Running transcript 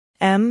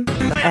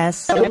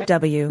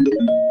MSW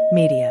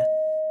Media.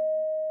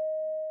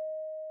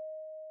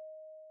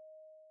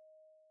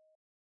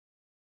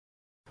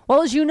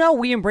 Well, as you know,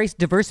 we embrace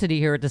diversity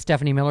here at the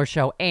Stephanie Miller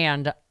Show,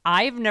 and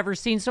I've never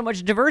seen so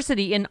much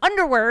diversity in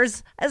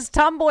underwears as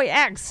Tomboy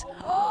X.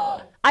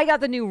 I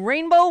got the new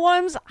rainbow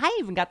ones. I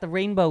even got the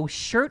rainbow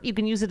shirt. You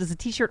can use it as a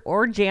t-shirt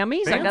or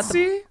jammies. Fancy? I got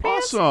the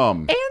pants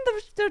Awesome. and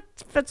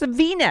it's a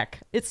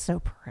V-neck. It's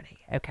so pretty.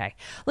 Okay.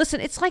 Listen,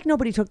 it's like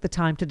nobody took the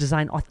time to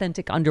design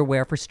authentic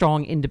underwear for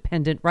strong,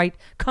 independent, right?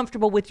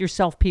 Comfortable with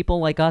yourself people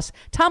like us.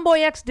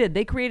 Tomboy X did.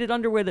 They created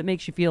underwear that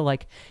makes you feel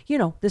like, you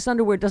know, this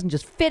underwear doesn't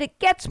just fit, it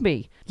gets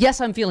me.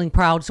 Yes, I'm feeling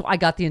proud, so I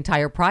got the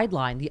entire Pride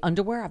line. The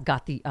underwear, I've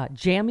got the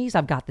jammies,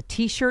 I've got the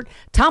t-shirt.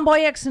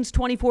 Tomboy X since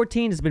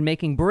 2014 has been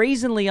making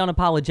brazenly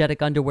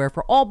unapologetic underwear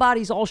for all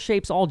bodies, all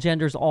shapes, all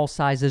genders, all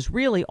sizes.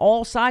 Really,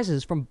 all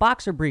sizes, from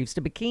boxer briefs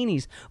to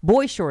bikinis,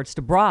 boy shorts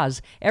to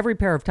bras. Every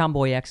pair of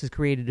Tomboy X is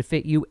created to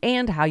fit you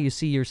and how you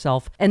see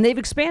yourself. And they've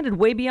expanded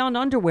way beyond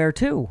underwear,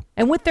 too.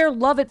 And with their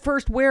love at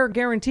first wear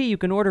guarantee, you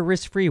can order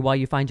risk-free while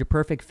you find your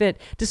perfect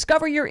fit.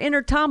 Discover your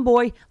inner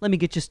tomboy. Let me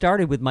get you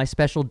started with my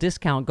special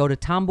discount. Go to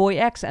Tomboy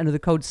X, enter the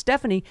code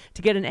Stephanie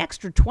to get an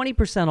extra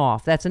 20%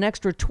 off. That's an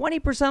extra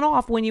 20%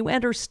 off when you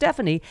enter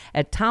Stephanie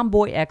at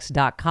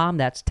tomboyx.com.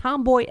 That's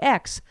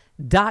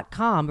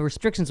tomboyx.com.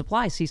 Restrictions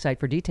apply. See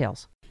site for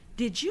details.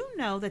 Did you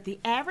know that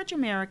the average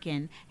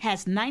American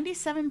has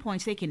 97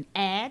 points they can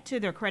add to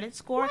their credit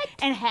score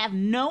and have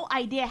no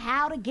idea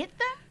how to get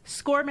them?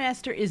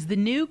 ScoreMaster is the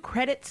new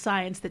credit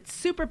science that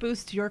super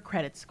boosts your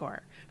credit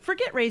score.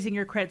 Forget raising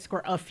your credit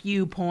score a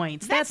few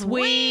points. That's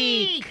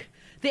weak.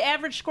 The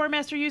average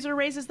ScoreMaster user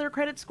raises their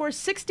credit score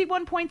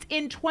 61 points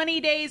in 20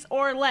 days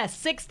or less.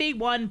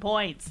 61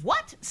 points.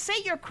 What? Say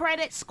your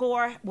credit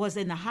score was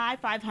in the high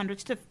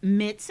 500s to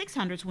mid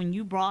 600s when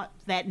you bought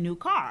that new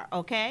car,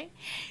 okay?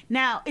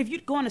 Now, if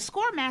you'd gone to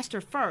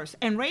ScoreMaster first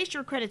and raised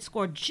your credit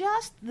score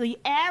just the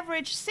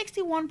average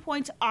 61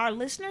 points our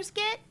listeners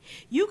get,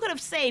 you could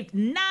have saved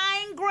 $9,000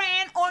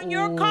 on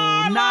your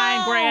car loan.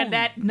 $9,000.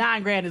 That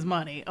 $9,000 is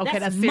money. Okay,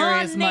 that's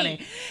serious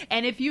money.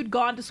 And if you'd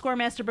gone to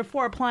ScoreMaster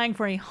before applying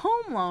for a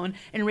home loan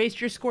and raised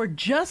your score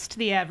just to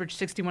the average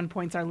 61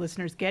 points our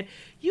listeners get,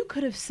 you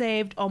could have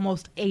saved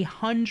almost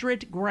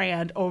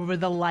 $100,000 over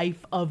the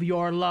life of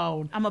your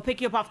loan. I'm gonna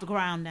pick you up off the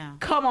ground now.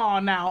 Come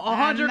on now,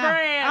 $100,000.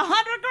 $100,000.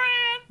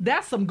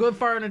 That's some good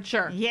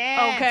furniture.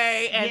 Yes.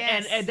 Okay,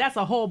 yes. And that's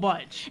a whole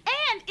bunch.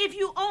 And if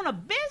you own a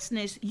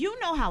business, you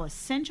know how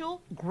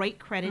essential great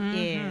credit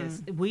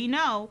is. We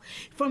know.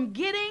 From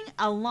getting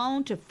a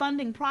loan to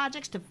funding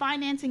projects to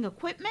financing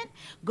equipment,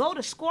 go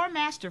to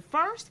ScoreMaster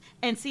first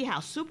and see how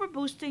super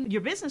boosting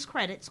your business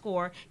credit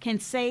score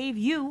can save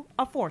you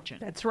a fortune.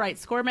 That's right.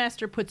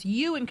 ScoreMaster puts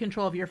you in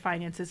control of your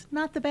finances,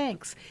 not the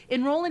banks.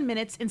 Enroll in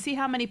minutes and see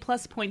how many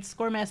plus points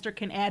ScoreMaster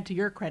can add to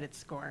your credit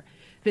score.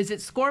 Visit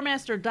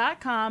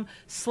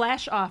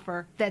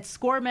scoremaster.com/offer. That's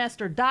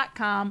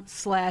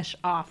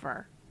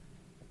scoremaster.com/offer.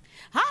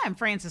 Hi, I'm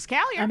Frances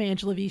Callier. I'm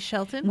Angela V.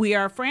 Shelton. We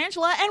are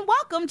Frangela, and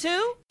welcome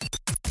to...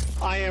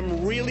 I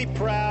am really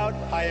proud.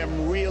 I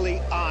am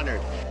really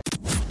honored.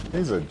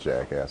 He's a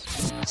jackass.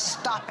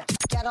 Stop it.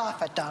 Get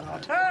off it,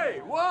 Donald. Hey,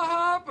 what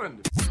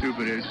happened?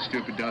 Stupid is,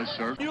 stupid does,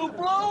 sir. You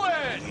blew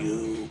it!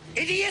 You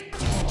idiot!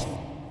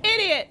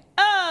 Idiot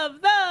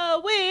of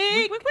the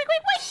Week. Week.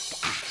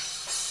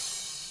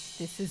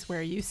 This is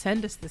where you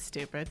send us the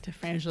stupid to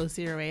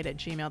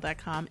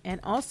frangela08@gmail.com and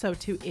also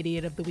to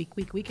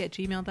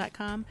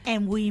idiotoftheweek@gmail.com.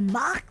 And we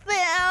mock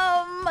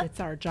them. It's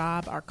our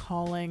job, our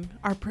calling,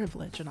 our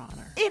privilege and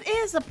honor. It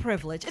is a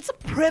privilege. It's a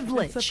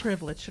privilege. It's a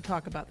privilege to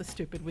talk about the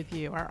stupid with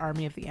you, our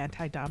army of the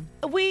anti-dumb.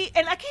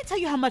 And I can't tell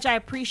you how much I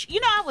appreciate.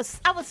 You know,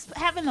 I was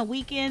having a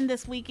weekend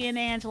this weekend,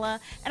 Angela,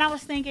 and I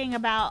was thinking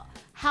about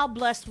how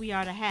blessed we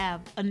are to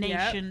have a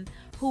nation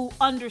who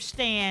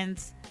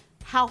understands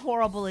how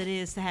horrible it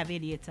is to have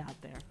idiots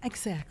out there.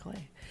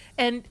 Exactly.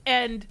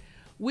 And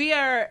we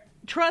are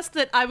trust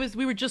that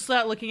we were just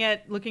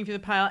looking through the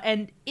pile,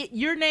 and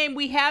your name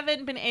we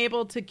haven't been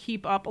able to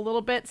keep up a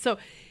little bit. So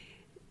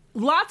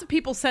lots of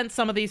people sent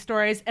some of these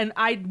stories, and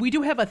we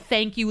do have a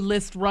thank you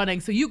list running.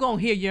 So you gonna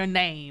hear your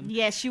name.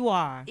 Yes, you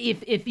are.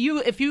 If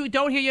you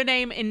don't hear your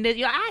name and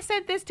I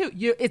said this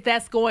too,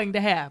 that's going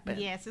to happen.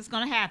 Yes, it's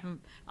gonna happen.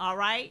 All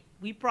right,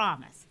 we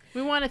promise.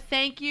 We want to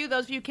thank you,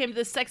 those of you who came to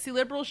the Sexy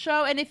Liberal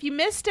show. And if you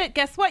missed it,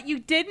 guess what? You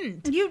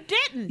didn't. You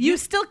didn't. You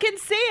still can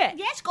see it.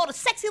 Yes, go to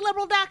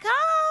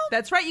sexyliberal.com.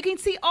 That's right. You can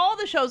see all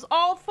the shows,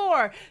 all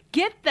four.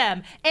 Get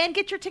them and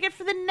get your ticket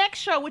for the next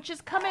show, which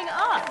is coming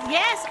up.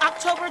 Yes,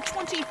 October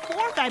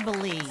 24th, I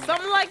believe.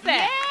 Something like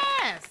that.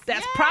 Yes.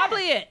 That's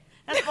probably it.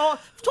 That's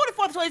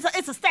 24th, so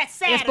it's that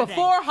Saturday. It's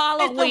before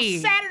Halloween.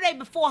 It's Saturday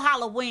before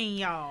Halloween,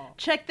 y'all.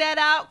 Check that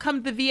out.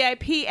 Come to the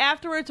VIP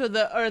afterwards, or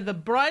the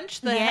brunch,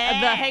 the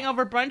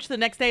hangover brunch. The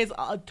next day is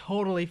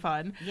totally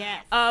fun.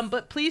 Yes.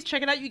 But please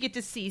check it out. You get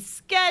to see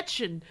sketch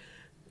and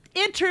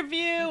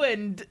interview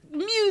and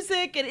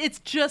music, and it's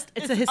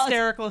a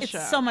hysterical show.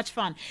 It's so much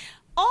fun.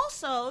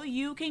 Also,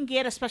 you can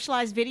get a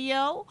specialized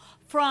video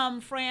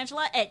from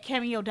Frangela at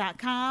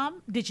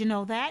Cameo.com. Did you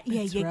know that?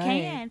 That's you right.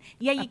 can.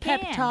 Yeah, you a can.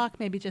 pep talk,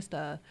 maybe just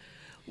a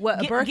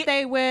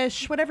birthday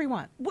wish, whatever you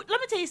want. Let me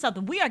tell you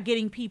something. We are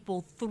getting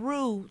people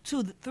through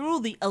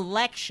the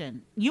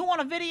election. You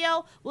want a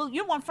video? Well,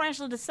 you want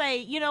Frangela to say,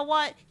 you know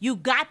what? You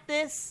got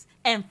this,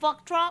 and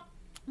fuck Trump.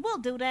 We'll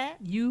do that.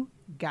 You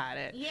got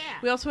it. Yeah.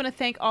 We also want to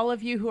thank all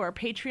of you who are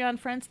Patreon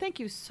friends. Thank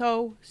you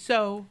so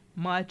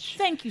much.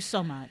 Thank you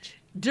so much.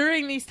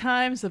 During these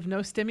times of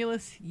no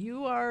stimulus,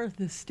 you are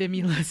the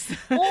stimulus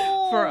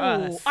for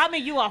us. I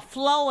mean, you are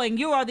flowing.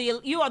 You are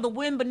the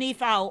wind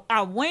beneath our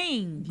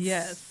wings.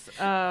 Yes,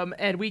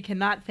 and we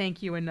cannot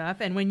thank you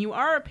enough. And when you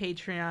are a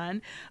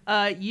Patreon,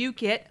 you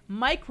get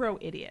Micro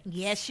Idiots.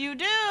 Yes, you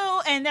do.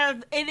 And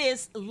it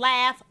is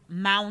Laugh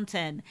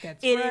Mountain.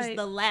 That's It right. is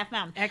the Laugh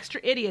Mountain.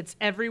 Extra idiots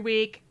every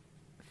week.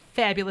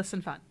 Fabulous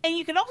and fun. And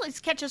you can always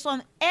catch us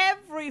on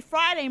every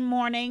Friday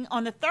morning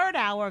on the third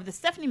hour of the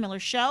Stephanie Miller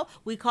Show.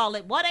 We call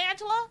it what,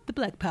 Angela? The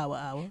Black Power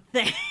Hour.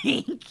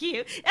 Thank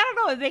you. I don't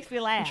know. It makes me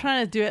laugh. I'm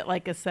trying to do it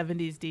like a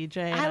 70s DJ,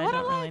 and I wanna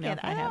don't really like know it.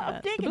 if I have I'm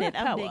it. digging The it.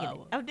 Black I'm Power digging it.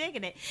 Hour. I'm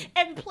digging it.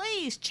 And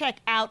please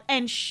check out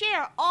and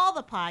share all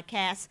the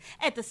podcasts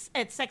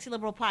at Sexy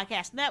Liberal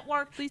Podcast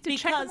Network. Please do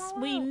check them because all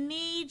we out.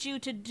 need you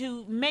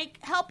to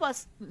help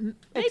us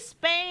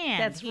expand.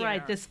 That's here.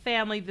 right. This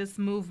family, this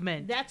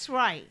movement. That's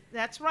right.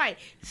 That's right.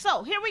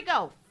 So here we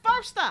go.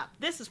 First up,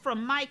 this is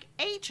from Mike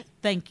H.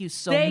 Thank you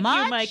so Thank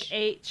much. you, Mike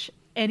H.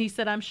 And he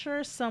said, I'm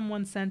sure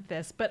someone sent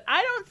this, but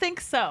I don't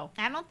think so.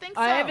 I don't think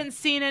so. I haven't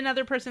seen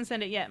another person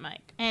send it yet,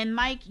 Mike. And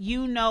Mike,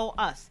 you know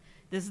us.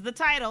 This is the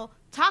title.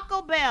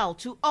 Taco Bell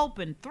to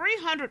open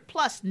 300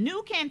 plus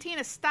new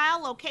Cantina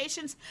style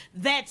locations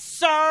that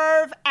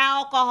serve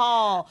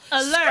alcohol.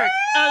 Alert,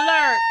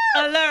 alert,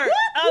 alert,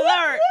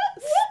 alert.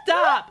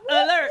 Stop,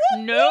 alert.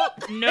 Nope.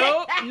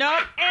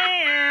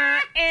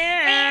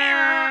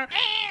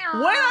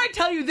 When I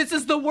tell you this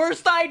is the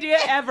worst idea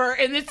ever,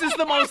 and this is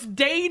the most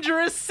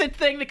dangerous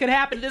thing that could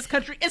happen in this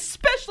country,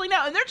 especially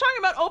now, and they're talking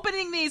about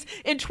opening these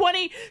in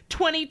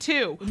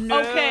 2022,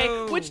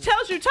 okay? Which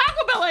tells you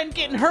Taco Bell ain't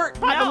getting hurt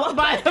by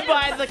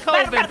the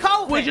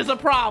COVID, which is a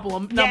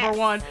problem, number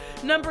one.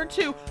 Number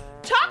two,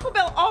 Taco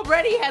Bell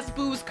already has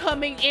booze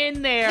coming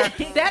in there.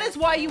 That is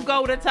why you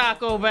go to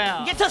Taco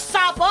Bell. Get to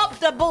sop up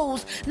the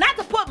booze, not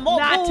to put more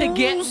Not booze. to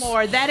get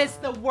more. That is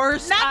the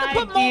worst Not idea.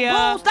 to put more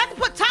booze. Not to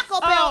put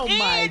Taco Bell in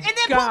my and then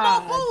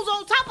God. put more booze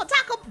on top of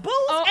Taco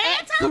booze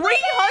and Taco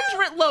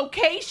 300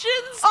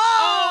 locations?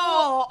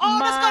 Oh,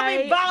 there's going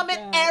to be my vomit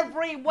God.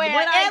 everywhere.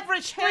 When I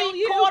Every tell street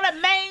you- corner,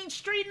 main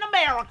street in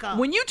America.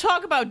 When you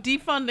talk about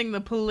defunding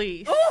the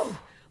police,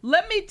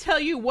 let me tell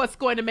you what's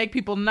going to make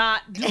people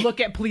not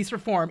look at police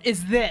reform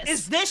is this.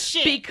 Is this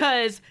shit.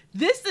 Because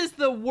this is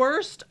the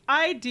worst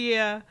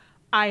idea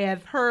I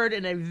have heard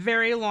in a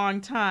very long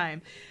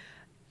time.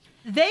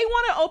 They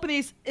want to open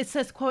these, it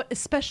says, quote,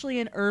 especially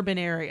in urban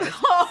areas.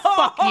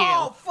 Fuck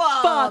you.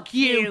 Fuck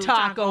you,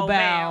 Taco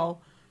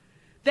Bell.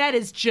 That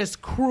is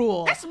just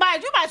cruel. You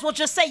might as well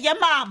just say your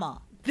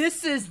mama.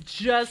 This is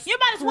just You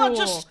might as well cruel.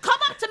 just come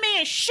up to me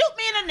and shoot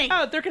me in the knee.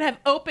 Oh, they're going to have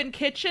open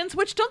kitchens,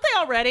 which don't they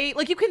already?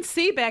 Like, you can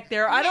see back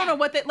there. I don't know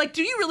what they, like,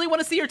 do you really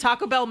want to see your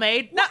Taco Bell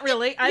made? Not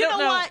really. I don't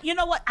know. What? You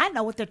know what? I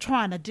know what they're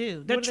trying to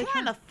do. They're What are they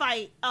trying to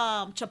fight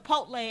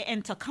Chipotle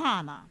and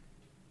Takana.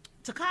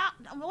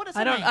 What is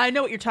her name? I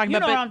know what you're talking You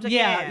about. know but what I'm talking-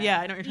 yeah, yeah.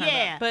 I know what you're talking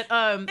Yeah. about.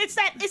 But It's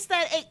that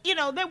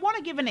they want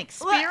to give an well,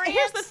 experience.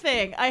 here's the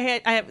thing. I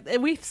have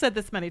and we've said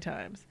this many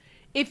times.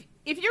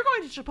 If you're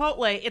going to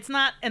Chipotle, it's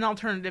not an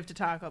alternative to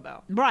Taco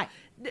Bell. Right.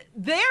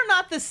 They're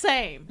not the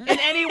same in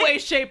any way,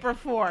 shape, or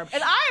form.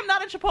 And I am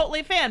not a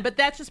Chipotle fan, but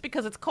that's just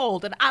because it's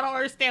cold. And I don't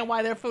understand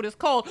why their food is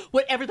cold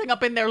when everything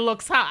up in there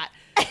looks hot.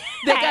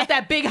 They got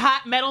that big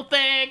hot metal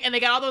thing, and they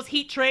got all those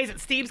heat trays, and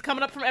steam's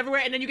coming up from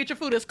everywhere, and then you get your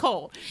food is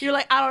cold. You're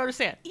like, I don't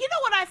understand. You know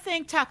what I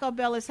think Taco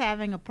Bell is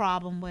having a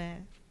problem with?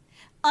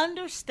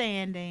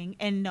 Understanding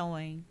and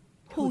knowing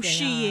who they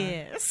she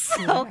are. is.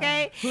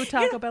 Okay? Who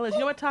Taco Bell is? You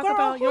know what Taco girl,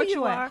 Bell? You know who what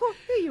you are? are?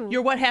 Who you?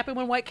 You're what happened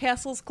when White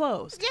Castle's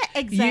closed. Yeah,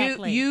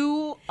 exactly.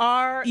 You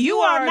are You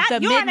are not.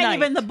 the You are not midnight.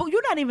 even the.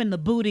 You're not even the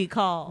booty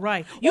call.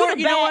 Right. You Or the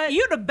you know bag. what?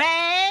 You the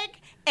bag.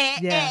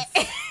 Yes.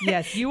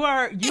 Yes, you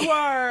are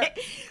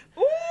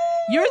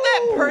you're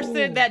that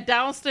person, that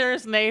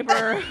downstairs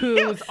neighbor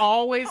who's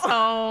always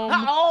home,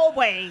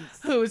 Always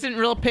who isn't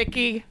real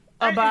picky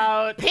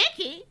about,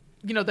 picky.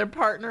 their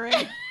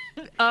partnering.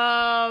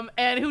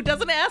 And who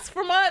doesn't ask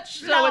for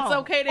much, so No. it's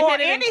okay to Or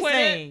hit it and quit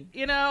anything.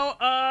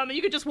 it.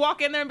 You could just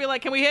walk in there and be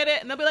like, "Can we hit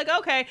it?" And they'll be like,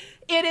 "Okay,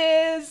 it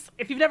is."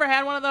 If you've never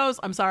had one of those,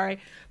 I'm sorry,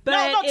 but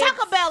No, it's-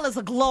 Taco Bell is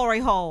a glory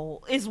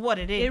hole, is what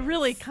it is. It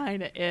really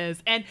kind of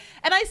is, and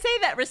I say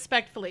that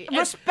respectfully.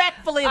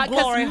 Respectfully, a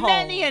glory hole.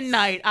 Many a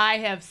night I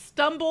have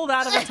stumbled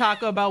out of a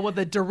Taco Bell with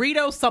a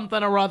Dorito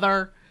something or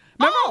other.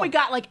 Remember when we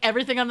got like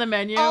everything on the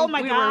menu? Oh,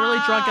 my we were really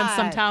drunk in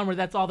some God. town where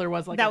that's all there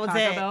was, like That a was Taco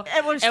it. Bell.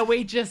 It was and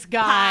we just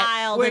got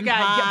piled the and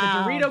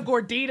piled. Dorito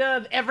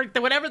Gordita,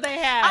 everything, whatever they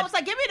had. I was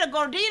like, give me the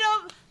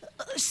gordita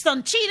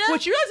some cheetah.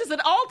 Which you realize is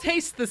it all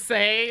tastes the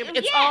same.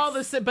 It's Yes. all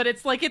the same, but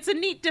it's like it's a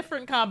neat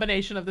different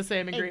combination of the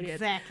same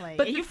ingredients. Exactly.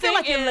 But And the you feel thing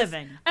like you're is-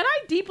 living. And I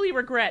deeply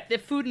regret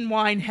that Food and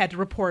Wine had to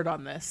report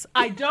on this.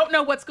 I don't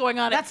know what's going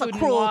on That's at a Food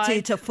cruelty and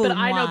Wine, to Food but and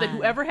I know that Wine.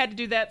 whoever had to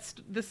do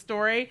this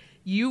story,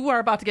 you are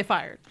about to get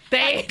fired.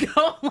 They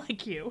don't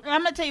like you.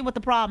 I'm gonna tell you what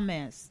the problem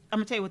is. I'm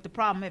gonna tell you what the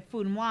problem at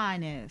Food and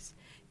Wine is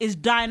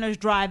diners,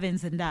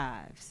 drive-ins, and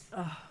dives.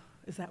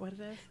 Is that what it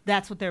is?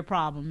 That's what their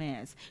problem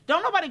is.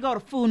 Don't nobody go to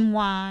Food and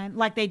Wine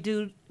like they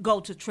do go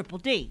to Triple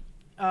D.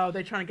 Oh,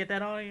 they're trying to get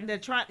that audience.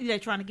 They're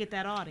trying to get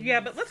that audience. Yeah,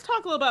 but let's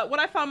talk a little about what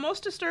I found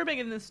most disturbing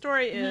in this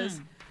story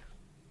is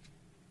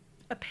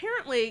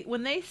apparently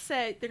when they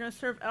say they're going to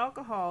serve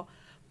alcohol,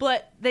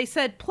 but they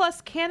said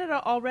plus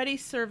Canada already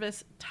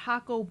service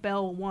Taco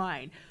Bell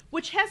wine,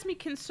 which has me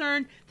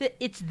concerned that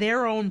it's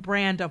their own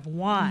brand of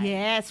wine.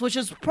 Yes, which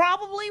is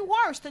probably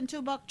worse than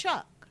 $2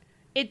 Chuck.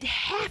 It'd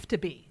have to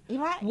be,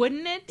 Right.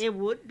 wouldn't it? It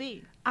would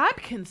be. I'm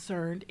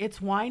concerned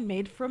it's wine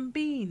made from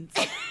beans.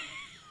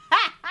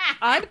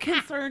 I'm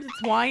concerned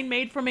it's wine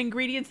made from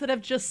ingredients that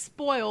have just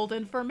spoiled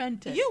and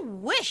fermented. You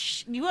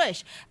wish.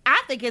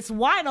 I think it's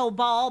wino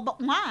ball but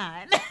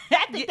wine.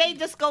 I think they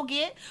just go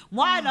get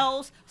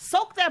winos,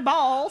 soak their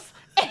balls.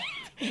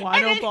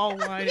 Wino ball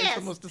wine is Yes.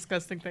 the most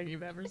disgusting thing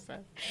you've ever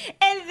said.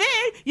 And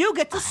then you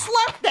get to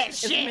slurp that It's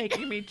shit.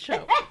 making me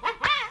choke.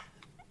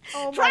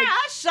 Oh Try my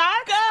our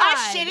shark, God. our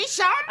shitty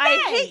Chardonnay. I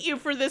hate you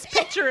for this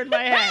picture in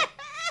my head.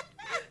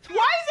 Why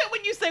is it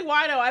when you say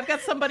wino, I've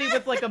got somebody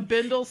with like a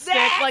bindle stick,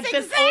 That's like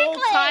this exactly.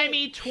 old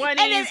timey 20s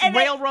And then-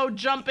 railroad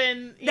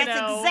jumping, you That's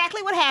know.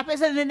 exactly what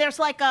happens. And then there's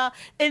like a,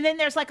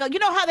 you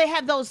know how they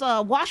have those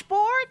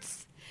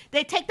washboards?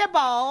 They take their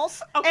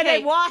balls and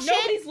they wash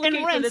nobody's it looking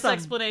and for rinse this them.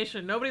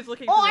 explanation. Nobody's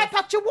looking Oh, for I this.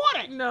 thought you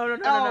wanted. No.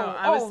 Oh,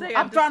 I was saying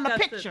I'm drawing a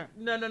disgusted. picture.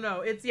 No.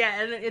 It's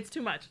and it's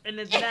too much. And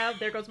it's, now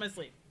there goes my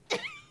sleep.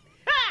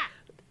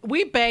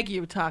 We beg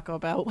you, Taco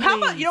Bell. How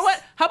about you know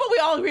what? How about we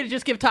all agree to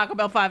just give Taco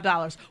Bell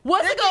 $5?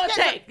 What's it going to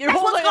take? You're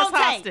That's what's holding us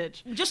gonna take.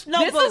 hostage. Just no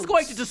This is booze.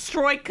 going to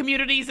destroy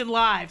communities and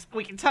lives.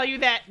 We can tell you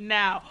that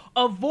now.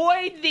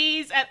 Avoid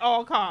these at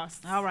all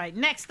costs. All right,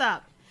 next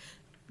up.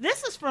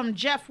 This is from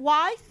Jeff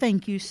Y.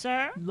 Thank you,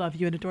 sir. Love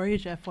you and adore you,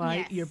 Jeff White.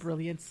 Yes. Your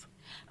brilliance.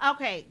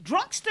 Okay,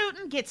 drunk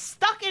student gets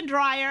stuck in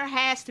dryer,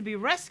 has to be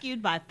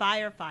rescued by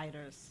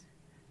firefighters.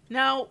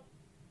 Now,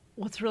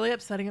 what's really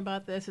upsetting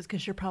about this is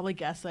because you're probably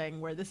guessing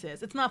where this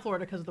is. It's not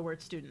Florida because of the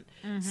word student.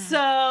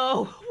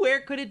 So where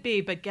could it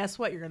be? But guess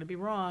what? You're going to be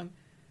wrong.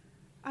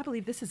 I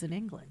believe this is in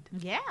England.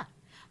 Yeah.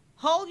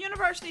 Hull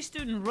University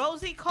student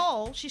Rosie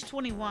Cole, she's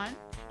 21,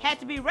 had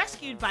to be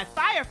rescued by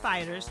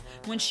firefighters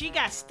when she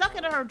got stuck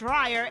in her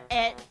dryer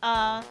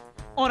on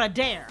a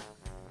dare,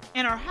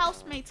 and her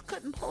housemates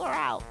couldn't pull her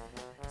out.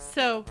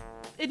 So,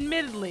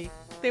 admittedly,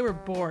 they were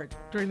bored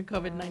during the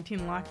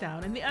COVID-19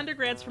 lockdown, and the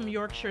undergrads from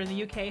Yorkshire in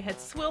the UK had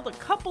swilled a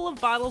couple of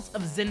bottles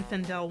of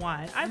Zinfandel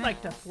wine. I'd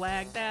like to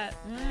flag that.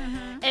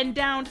 And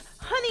downed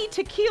honey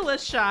tequila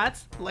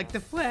shots, like to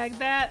flag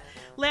that,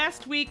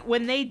 last week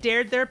when they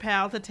dared their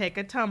pal to take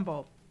a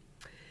tumble.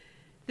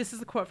 This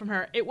is a quote from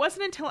her. It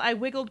wasn't until I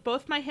wiggled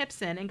both my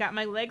hips in and got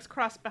my legs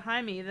crossed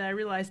behind me that I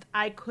realized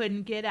I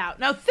couldn't get out.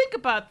 Now think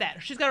about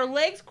that. She's got her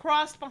legs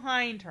crossed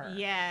behind her.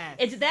 Yes.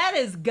 That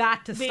has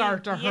got to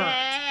start to hurt.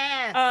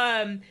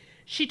 Yes.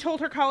 She told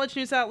her college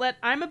news outlet,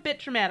 I'm a bit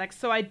dramatic,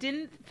 so I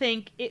didn't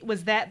think it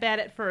was that bad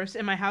at first,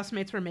 and my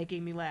housemates were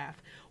making me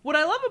laugh. What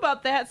I love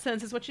about that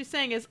sense is what she's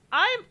saying is,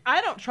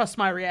 I don't trust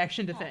my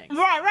reaction to things.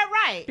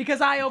 Right.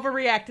 Because I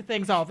overreact to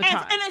things all the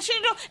time. And then she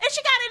got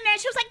in there.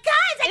 She was like,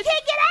 "Guys, I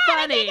can't get out.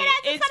 funny. I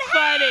can't get out. It's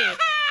funny."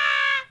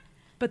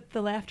 But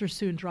the laughter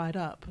soon dried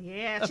up.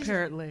 Yeah,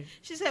 apparently.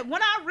 She said,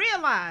 "When I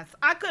realized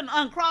I couldn't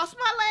uncross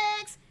my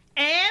legs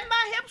and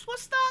my hips were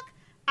stuck,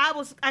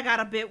 I got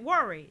a bit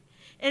worried."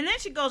 And then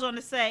she goes on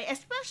to say,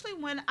 "Especially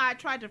when I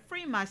tried to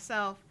free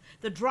myself,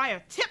 the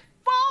dryer tipped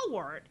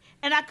forward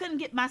and I couldn't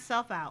get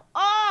myself out.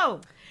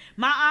 Oh,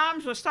 my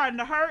arms were starting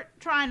to hurt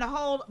trying to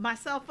hold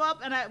myself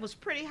up, and it was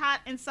pretty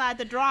hot inside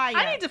the dryer."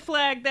 I need to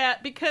flag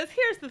that because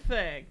here's the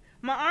thing.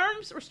 My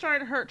arms were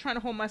starting to hurt trying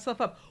to hold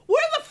myself up.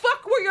 Where the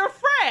fuck were your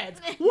friends?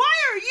 Why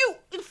are you...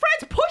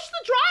 Friends, push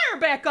the dryer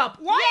back up.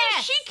 Why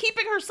Yes. is she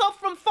keeping herself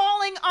from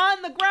falling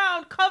on the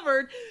ground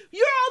covered?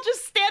 You're all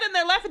just standing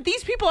there laughing.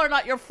 These people are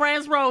not your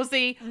friends,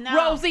 Rosie. No.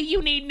 Rosie,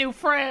 you need new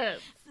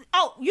friends.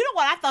 Oh, you know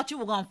what I thought you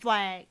were going to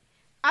flag?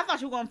 I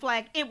thought you were going to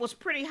flag it was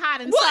pretty hot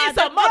inside Well, it's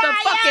the a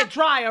motherfucking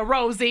dryer. dryer,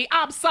 Rosie.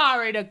 I'm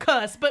sorry to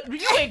cuss, but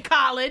you in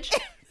college.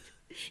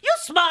 You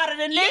smarter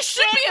than You this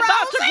should shit, be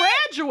about to Rosie.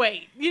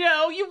 graduate. You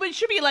know, you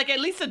should be like at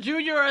least a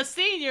junior or a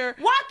senior.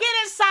 Walk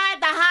in inside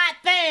the hot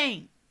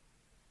thing.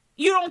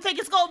 You don't think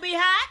it's going to be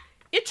hot?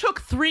 It took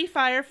 3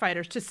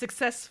 firefighters to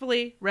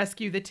successfully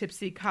rescue the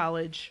tipsy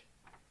college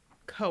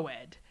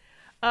co-ed.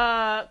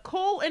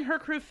 Cole and her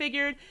crew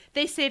figured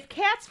they saved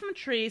cats from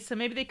trees, so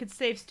maybe they could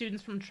save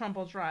students from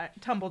tumble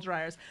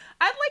dryers.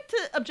 I'd like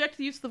to object to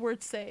the use of the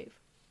word save.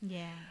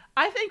 Yeah.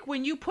 I think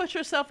when you put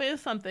yourself into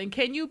something,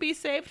 can you be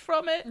saved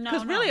from it? No,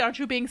 Because really, no. aren't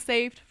you being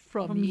saved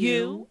from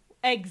you?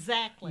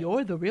 Exactly.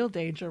 You're the real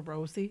danger,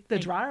 Rosie. The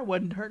dryer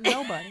wasn't hurting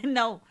nobody.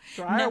 No.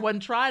 Dryer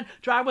wasn't trying.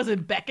 Dryer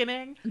wasn't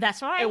beckoning.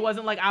 That's right. It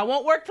wasn't like, I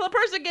won't work till a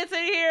person gets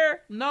in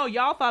here. No,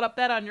 y'all thought up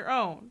that on your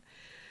own.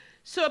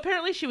 So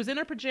apparently she was in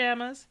her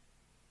pajamas,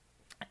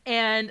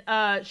 and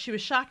she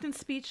was shocked and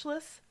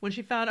speechless when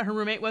she found out, her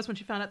roommate was, when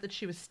she found out that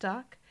she was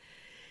stuck.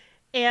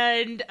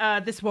 And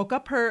this woke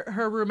up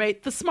her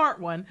roommate, the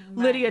smart one,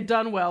 right. Lydia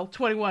Dunwell,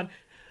 21.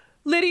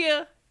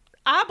 Lydia,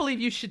 I believe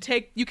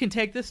you can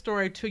take this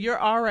story to your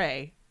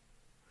RA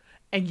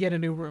and get a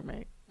new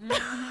roommate.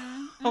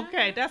 Mm-hmm.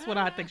 Okay, that's what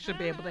I think should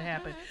be able to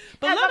happen.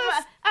 But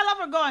I love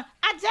her going,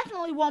 I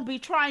definitely won't be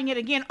trying it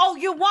again. Oh,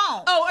 you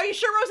won't? Oh, are you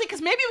sure, Rosie?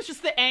 Because maybe it was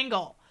just the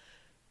angle.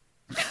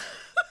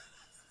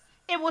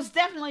 It was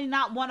definitely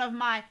not one of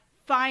my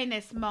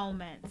finest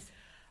moments.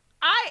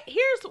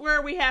 Here's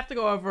where we have to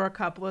go over a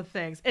couple of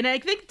things. And I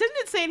think, didn't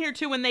it say in here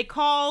too, when they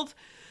called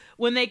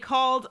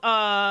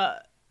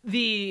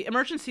the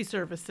emergency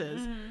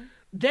services, mm-hmm.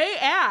 they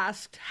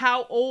asked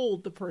how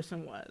old the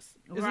person was.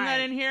 Isn't that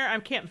in here? I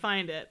can't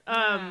find it.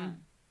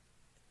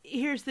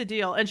 Here's the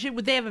deal. And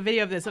they have a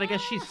video of this, and I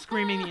guess she's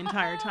screaming the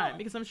entire time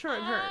because I'm sure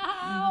it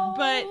hurt.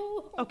 But,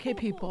 okay,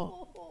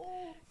 people.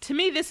 To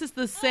me, this is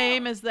the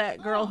same as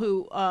that girl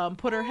who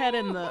put her head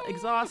in the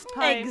exhaust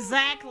pipe.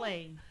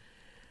 Exactly.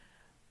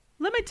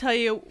 Let me tell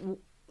you,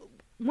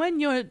 when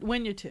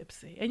you're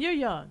tipsy and you're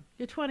young,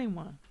 you're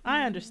 21. Mm-hmm.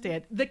 I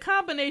understand. The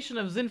combination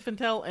of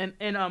Zinfandel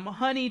and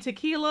honey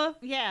tequila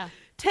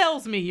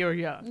tells me you're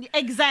young.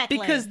 Exactly.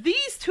 Because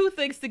these two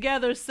things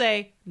together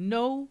say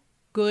no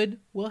good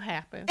will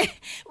happen. And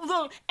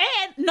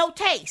no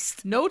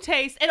taste. No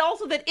taste. And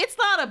also that it's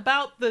not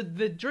about the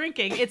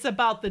drinking, it's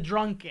about the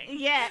drunking.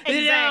 Yeah,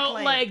 exactly. You know,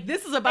 like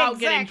this is about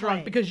getting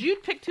drunk, because you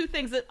pick two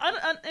things that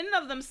in and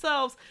of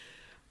themselves,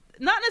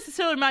 not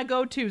necessarily my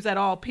go-tos at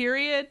all,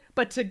 period,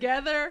 but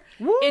together,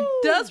 Woo! It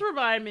does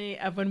remind me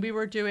of when we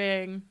were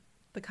doing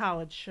the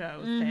college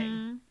show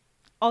thing.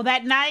 Oh,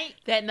 that night?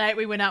 That night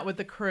we went out with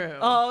the crew.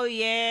 Oh,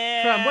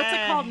 yeah. From, what's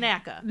it called?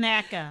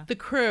 NACA. The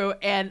crew.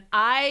 And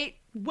I,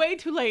 way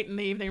too late in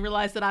the evening,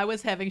 realized that I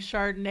was having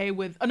Chardonnay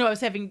with, I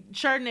was having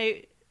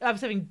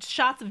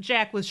shots of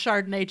Jack with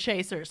Chardonnay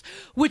chasers,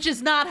 which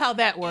is not how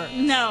that works.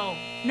 No.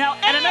 And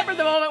I remember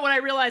the moment when I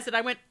realized it,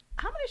 I went,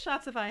 how many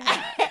shots have I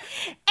had?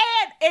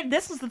 and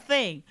this was the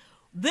thing.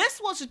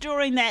 This was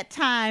during that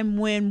time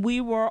when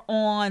we were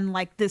on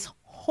like this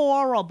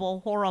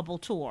horrible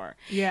tour.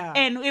 Yeah.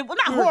 And it was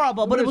not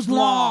horrible, but it was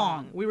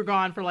long. We were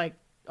gone for like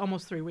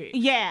almost 3 weeks.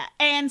 Yeah.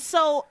 And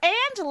so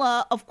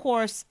Angela, of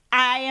course,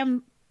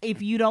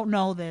 if you don't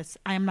know this,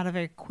 I am not a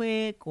very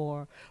quick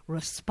or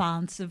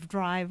responsive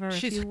driver.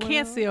 She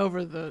can't see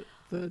over the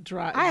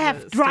drive. I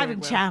have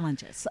driving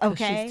challenges.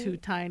 Okay, she's too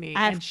tiny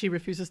and she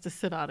refuses to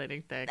sit on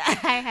anything.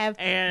 I have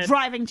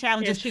driving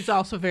challenges. And she's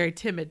also a very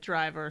timid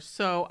driver,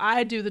 so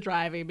I do the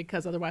driving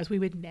because otherwise we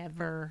would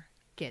never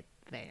get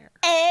there.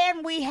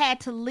 And we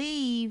had to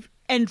leave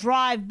and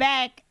drive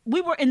back.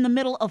 We were in the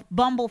middle of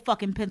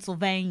Bumblefucking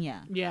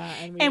Pennsylvania. Yeah,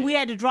 and we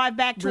had to drive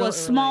back to a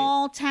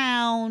small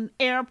town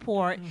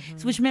airport,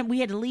 which meant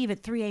we had to leave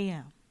at 3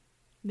 a.m.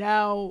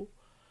 Now,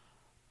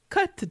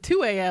 cut to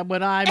 2 a.m.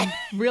 when I'm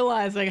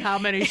realizing how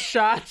many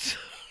shots.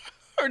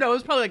 Or no, it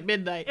was probably like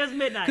midnight. It was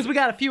midnight. Because we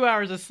got a few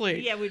hours of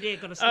sleep. Yeah, we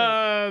did go to sleep.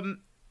 And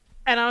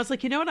I was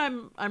like, you know what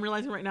I'm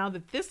realizing right now?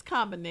 That this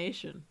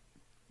combination,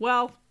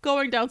 well,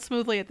 going down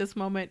smoothly at this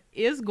moment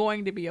is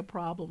going to be a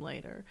problem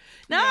later.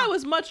 Now I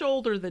was much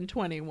older than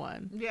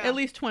 21. Yeah. At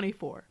least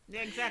 24.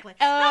 Yeah, exactly.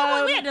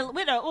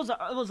 It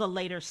was a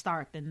later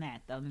start than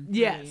that, though.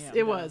 Yes,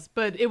 it was.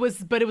 But it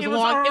was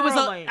long. It was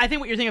I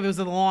think what you're thinking of, it was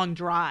a long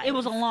drive. It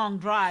was a long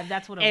drive.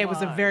 That's what it was. It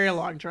was a very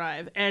long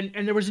drive. And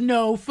there was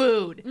no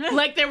food.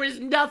 Like there was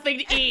nothing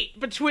to eat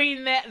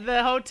between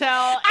the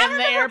hotel and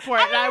the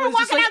airport. And I was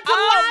just like,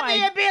 oh my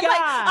God.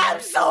 Like,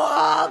 I'm so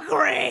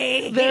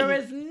hungry. There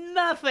is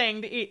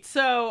nothing to eat.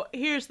 So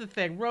here's the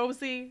thing,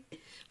 Rosie.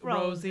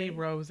 Oh,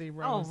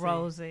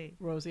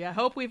 Rosie. I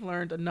hope we've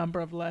learned a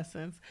number of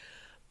lessons,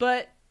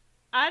 but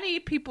I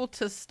need people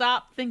to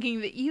stop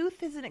thinking that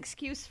youth is an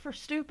excuse for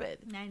stupid.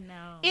 I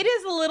know. It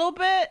is a little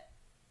bit,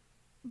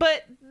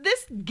 but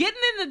this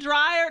getting in the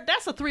dryer,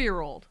 that's a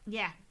 3-year-old.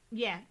 Yeah.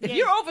 If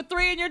you're over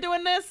 3 and you're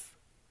doing this,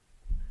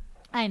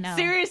 I know.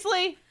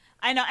 Seriously?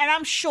 I know. And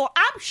I'm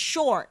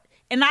short,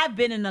 and I've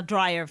been in the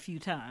dryer a few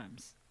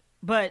times,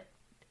 but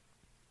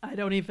I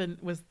don't even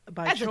was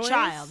by as choice.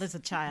 As a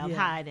child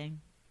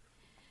hiding.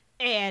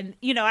 And,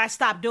 I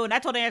stopped doing that. I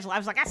told Angela, I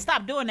was like, I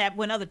stopped doing that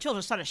when other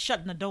children started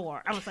shutting the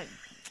door. I was like,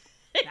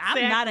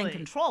 I'm not in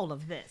control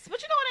of this.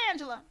 But you know what,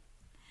 Angela?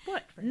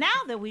 What?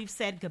 Now that we've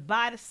said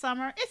goodbye to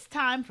summer, it's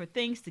time for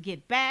things to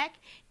get back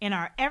in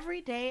our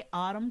everyday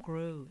autumn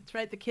groove. That's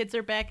right. The kids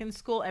are back in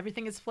school.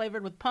 Everything is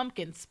flavored with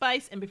pumpkin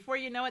spice. And before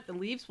you know it, the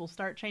leaves will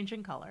start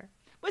changing color.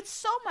 With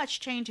so much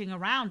changing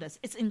around us,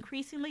 it's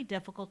increasingly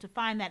difficult to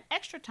find that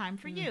extra time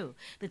for you,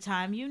 the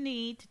time you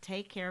need to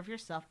take care of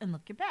yourself and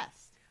look your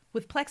best.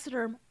 With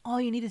Plexiderm, all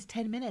you need is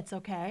 10 minutes,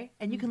 okay?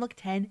 And you can look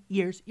 10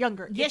 years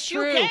younger. Yes,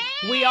 you can.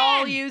 We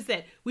all use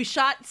it. We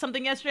shot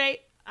something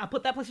yesterday. I'll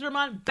put that Plexiderm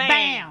on. Bam.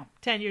 Bam.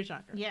 10 years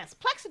younger. Yes,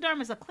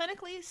 Plexiderm is a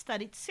clinically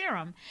studied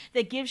serum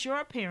that gives your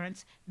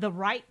appearance the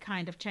right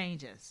kind of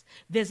changes.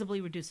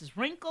 Visibly reduces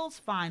wrinkles,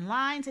 fine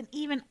lines, and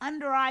even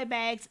under-eye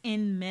bags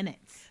in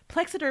minutes.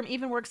 Plexiderm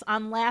even works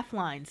on laugh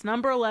lines,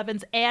 number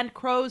 11s, and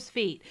crow's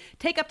feet.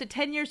 Take up to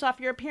 10 years off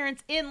your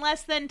appearance in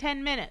less than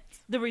 10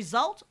 minutes. The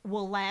result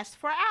will last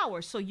for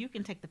hours, so you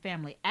can take the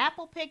family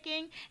apple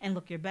picking and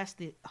look your best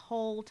the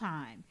whole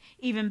time.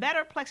 Even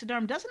better,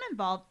 Plexiderm doesn't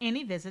involve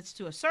any visits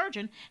to a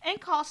surgeon and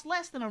costs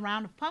less than a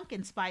round of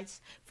pumpkin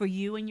spice for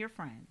you and your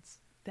friends.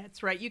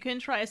 That's right. You can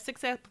try a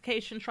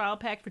 6-application trial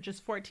pack for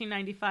just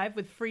 $14.95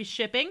 with free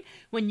shipping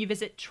when you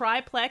visit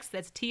Tryplex,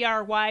 that's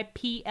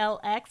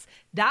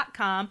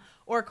TRYPLX.com,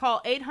 or call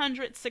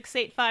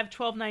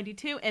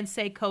 800-685-1292 and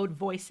say code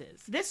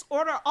VOICES. This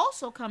order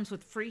also comes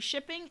with free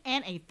shipping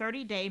and a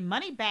 30-day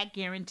money-back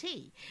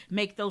guarantee.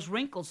 Make those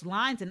wrinkles,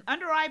 lines, and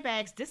under-eye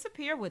bags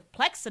disappear with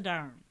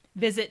Plexiderm.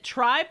 Visit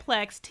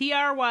Tryplex,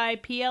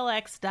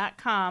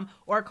 TRYPLX.com,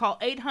 or call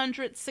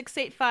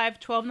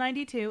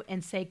 800-685-1292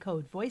 and say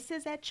code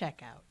VOICES at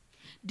checkout.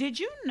 Did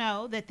you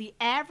know that the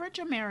average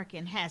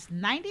American has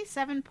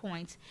 97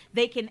 points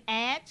they can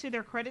add to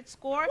their credit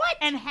score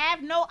and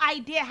have no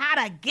idea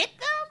how to get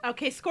them?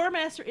 Okay,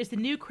 ScoreMaster is the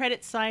new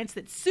credit science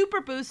that super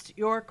boosts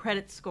your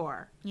credit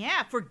score.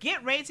 Yeah,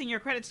 forget raising your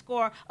credit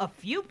score a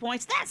few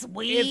points. That's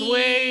weak. It's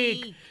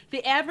weak.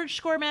 The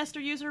average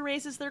ScoreMaster user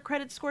raises their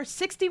credit score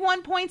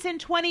 61 points in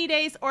 20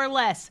 days or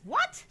less.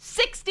 What?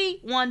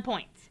 61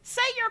 points.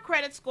 Say your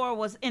credit score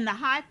was in the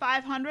high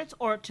 500s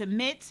or to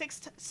mid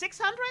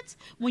 600s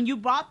when you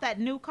bought that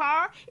new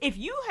car. If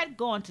you had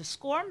gone to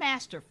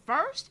ScoreMaster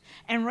first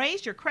and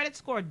raised your credit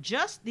score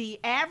just the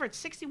average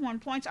 61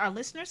 points our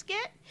listeners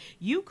get,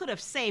 you could have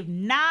saved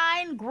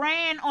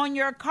 $9,000 on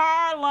your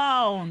car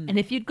loan. And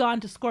if you'd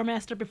gone to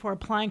ScoreMaster before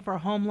applying for a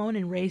home loan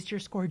and raised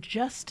your score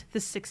just the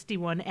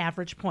 61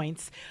 average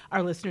points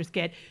our listeners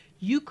get,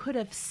 you could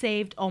have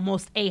saved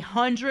almost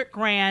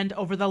 $100,000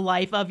 over the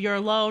life of your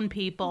loan,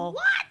 people.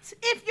 What?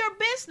 If your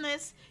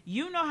business,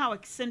 you know how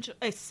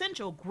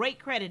essential great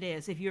credit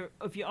is if you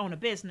own a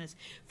business.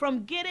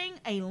 From getting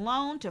a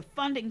loan to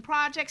funding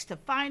projects to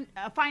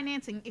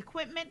financing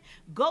equipment,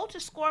 go to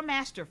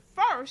ScoreMaster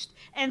first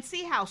and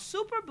see how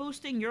super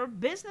boosting your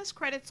business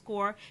credit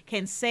score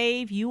can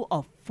save you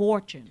a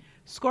fortune.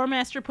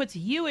 ScoreMaster puts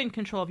you in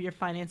control of your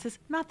finances,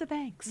 not the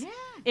banks. Yeah.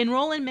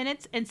 Enroll in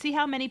minutes and see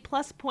how many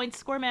plus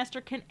points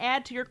ScoreMaster can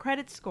add to your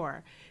credit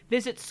score.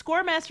 Visit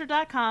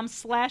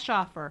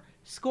ScoreMaster.com/offer.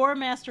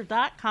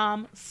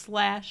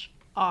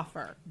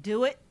 ScoreMaster.com/offer.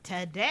 Do it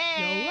today.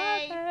 You'll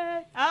love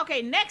it.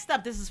 Okay, next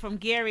up, this is from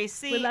Gary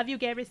C. We love you,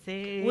 Gary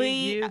C.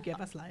 You give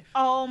us life.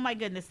 Oh my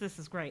goodness, this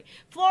is great.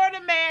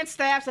 Florida man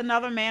stabs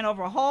another man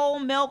over whole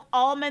milk,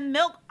 almond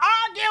milk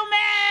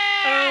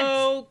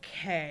argument.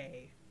 Okay.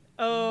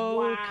 Here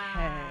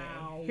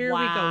we go.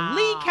 Wow.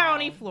 Lee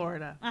County,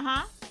 Florida.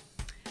 Uh-huh.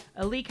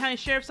 A Lee County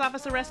Sheriff's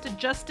Office arrested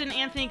Justin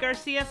Anthony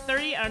Garcia,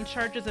 30, on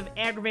charges of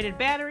aggravated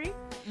battery.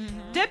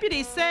 Mm-hmm.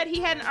 Deputies said he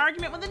had an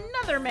argument with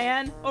another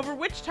man over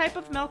which type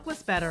of milk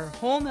was better,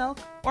 whole milk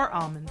or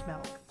almond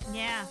milk.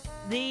 Yeah.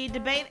 The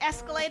debate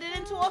escalated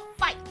into a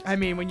fight. I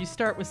mean, when you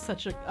start with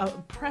such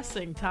a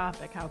pressing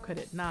topic, how could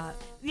it not?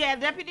 Yeah,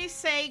 deputies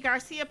say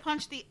Garcia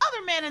punched the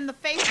other man in the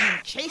face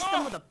and chased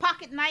him with a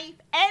pocket knife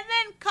and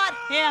then cut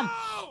him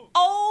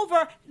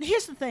over.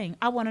 Here's the thing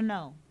I want to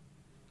know.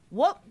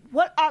 What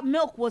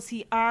milk was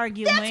he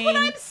arguing That's what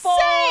I'm for?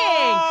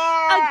 saying.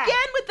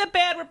 Again with the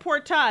bad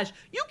reportage.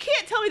 You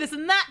can't tell me this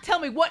and not tell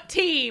me what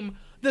team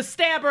the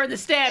stabber and the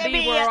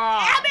stabbee were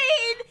on.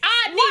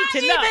 I need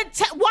to know.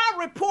 Why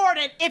report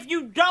it if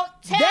you don't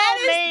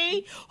tell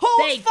me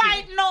who's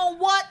fighting on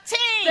what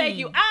team? Thank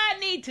you. I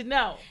need to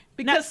know.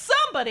 Because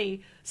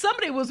somebody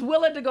was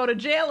willing to go to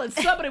jail and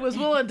somebody was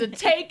willing to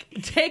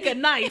take a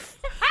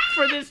knife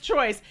for this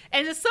choice.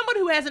 And as someone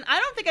who hasn't, I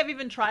don't think I've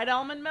even tried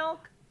almond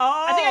milk.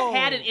 Oh. I think I've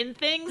had it in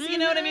things, you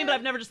know what I mean? But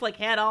I've never just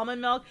had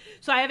almond milk.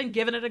 So I haven't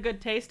given it a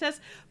good taste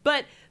test.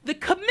 But the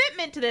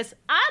commitment to this,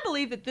 I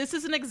believe that this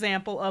is an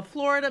example of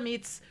Florida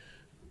meets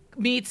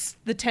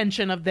the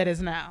tension of that is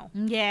now.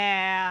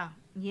 Yeah.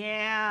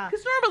 Yeah.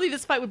 Because normally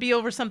this fight would be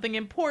over something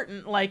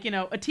important like,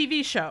 a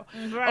TV show.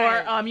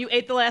 Right. Or you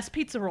ate the last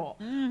pizza roll.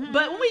 Mm-hmm.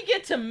 But when we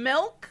get to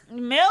milk.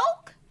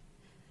 Milk?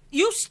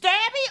 You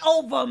stabby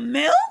over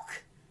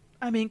milk?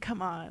 I mean,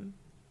 come on.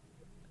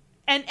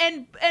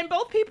 And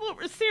both people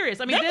were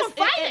serious. I mean, they were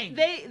fighting.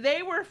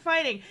 They were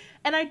fighting,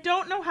 and I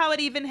don't know how it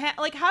even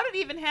how did it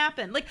even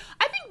happen? I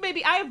think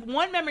maybe I have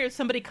one memory of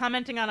somebody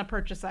commenting on a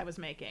purchase I was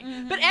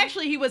making, but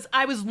actually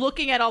I was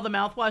looking at all the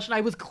mouthwash and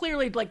I was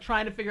clearly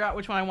trying to figure out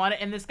which one I wanted,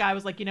 and this guy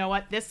was like, you know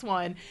what, this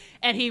one,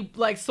 and he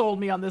sold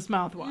me on this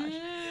mouthwash,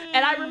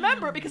 and I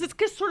remember because it's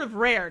just sort of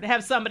rare to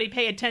have somebody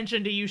pay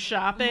attention to you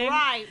shopping,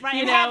 right,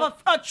 and have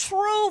a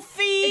true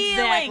feeling.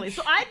 Exactly.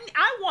 So I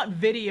want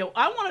video.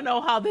 I want to know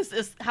how this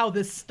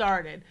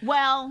started.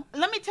 Well,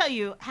 let me tell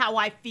you how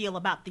I feel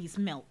about these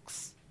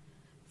milks.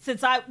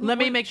 Let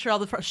me make sure all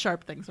the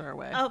sharp things are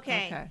away.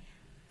 Okay.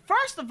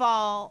 First of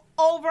all,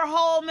 over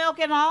whole milk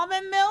and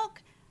almond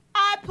milk,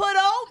 I put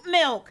oat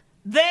milk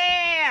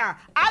there.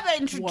 I've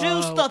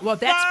introduced the Well,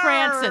 that's third.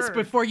 Frances.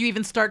 Before you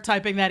even start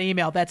typing that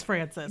email, that's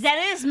Frances. That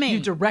is me. You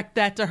direct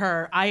that to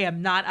her. I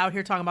am not out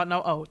here talking about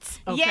no oats.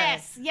 Okay.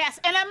 Yes.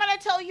 And I'm going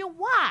to tell you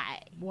why.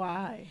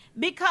 Why?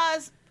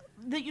 Because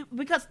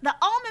the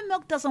almond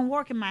milk doesn't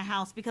work in my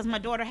house because my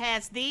daughter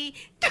has the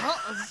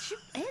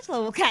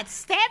Angela got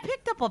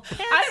picked up a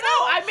pencil. I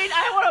know. I mean,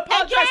 I want to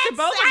apologize to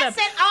both of them. I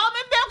said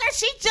almond milk, and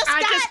she just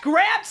I just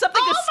grabbed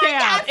something to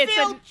my stab.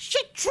 God, she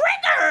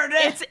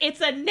triggered.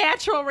 It's a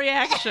natural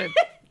reaction.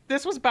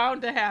 This was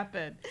bound to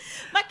happen.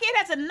 My kid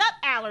has a nut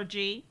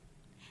allergy.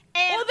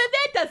 And Well, then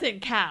that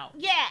doesn't count.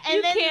 yeah, and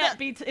You then can't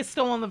be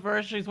stolen the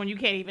virtues when you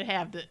can't even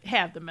have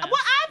the mess.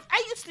 well,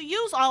 I used to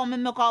use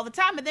almond milk all the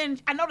time, but then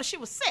I noticed she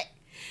was sick.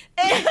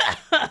 And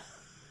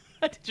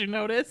Did you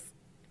notice?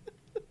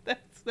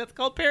 That's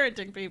called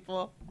parenting,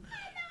 people.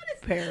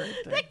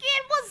 Parenting. the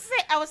kid was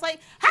sick. I was like,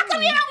 "How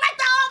come you don't like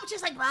the almond?"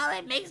 She's like, "Well,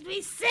 it makes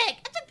me sick."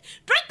 I said,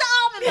 "Drink the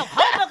almond milk.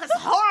 Whole milk is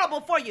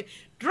horrible for you.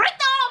 Drink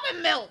the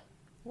almond milk."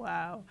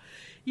 Wow.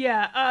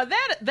 Yeah.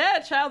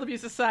 That child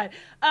abuse aside,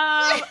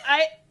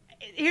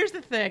 here's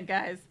the thing,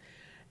 guys.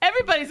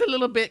 Everybody's a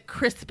little bit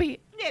crispy.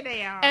 Yeah,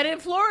 they are. And in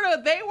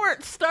Florida, they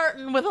weren't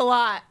starting with a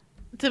lot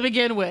to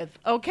begin with,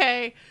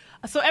 okay?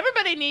 So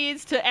everybody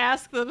needs to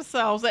ask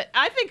themselves that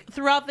I think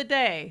throughout the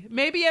day,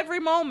 maybe every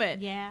moment,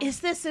 Yeah.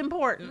 is this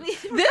important?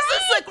 This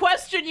is a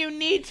question you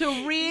need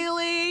to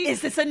really...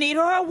 Is this a need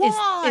or a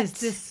want?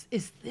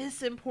 Is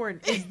this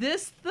important? Is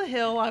this the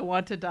hill I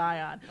want to die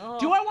on? Oh.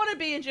 Do I want to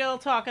be in jail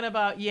talking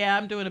about, yeah,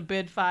 I'm doing a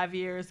bid 5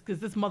 years because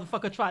this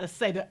motherfucker tried to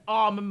say that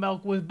almond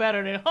milk was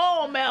better than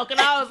whole milk, and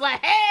I was like,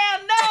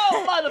 hell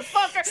no,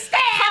 motherfucker! Stab!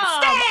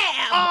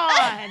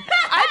 On.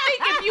 I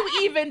think if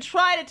you even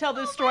try to tell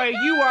this story,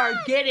 you are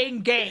getting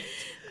ganked.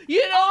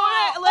 You know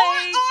what?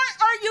 Like,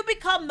 Or you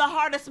become the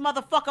hardest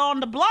motherfucker on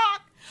the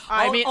block.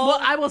 I mean, well,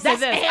 I will say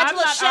that's this. Angela I'm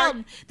not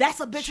Shelton. That's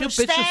a bitch She'll who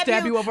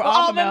stab you over with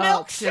almond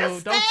milk. She'll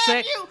Don't stab say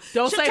you.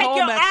 don't She'll say take home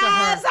your ec to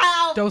eyes her.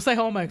 out. Don't say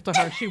home ec to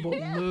her. She will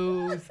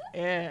lose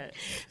it.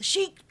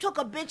 She took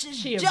a bitch's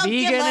She a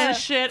jugular vegan and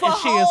shit, for and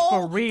she is for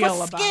whole- real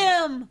for about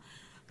skim.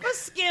 For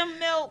skim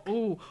milk.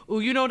 Ooh,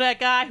 you know that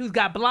guy who's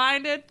got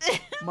blinded?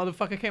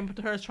 Motherfucker came up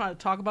to her trying to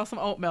talk about some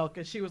oat milk,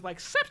 and she was like,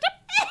 sip, sip.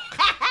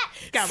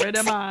 Got rid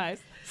of them eyes.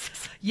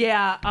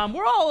 Yeah,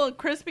 we're all a little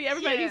crispy.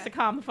 Everybody Yeah. needs to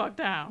calm the fuck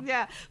down.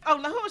 Yeah. Oh,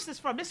 now who is this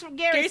from? This is from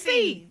Gary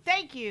C.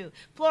 Thank you.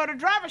 Florida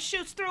driver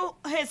shoots through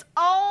his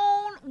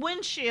own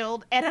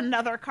windshield at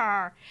another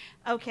car.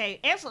 Okay,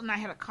 Ansel and I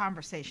had a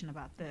conversation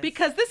about this.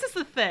 Because this is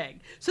the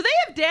thing. So they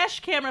have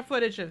dash camera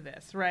footage of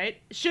this,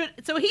 right? So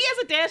he has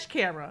a dash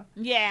camera.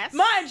 Yes.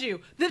 Mind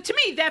you, to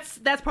me, that's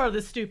part of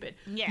the stupid.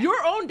 Yeah.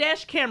 Your own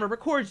dash camera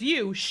records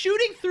you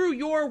shooting through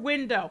your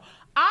window.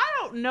 I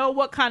don't know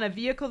what kind of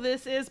vehicle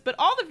this is, but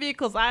all the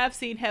vehicles I have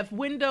seen have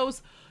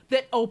windows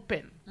that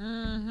open.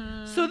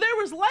 Mm-hmm. So there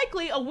was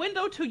likely a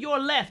window to your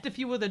left if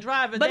you were the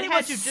driver. But that he had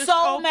was you just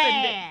so opened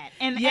mad it.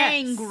 and Yes,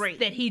 angry.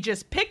 that he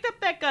just picked up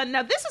that gun.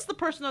 Now this is the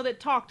person though that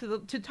talked to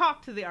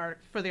the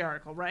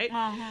article, right?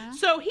 Uh-huh.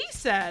 So he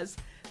says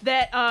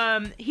that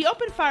he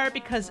opened fire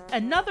because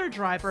another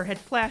driver had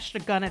flashed a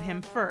gun at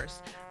him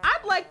first.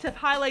 I'd like to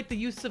highlight the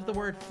use of the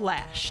word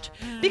flashed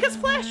because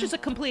flashed is a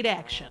complete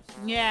action.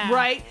 Yeah.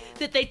 Right?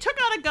 That they took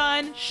out a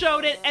gun,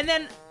 showed it, and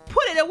then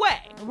put it away.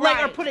 Like,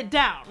 or Right. put it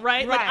down,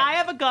 right? Like, Right. I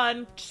have a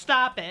gun,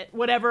 stop it,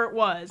 whatever it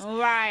was.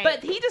 Right.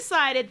 But he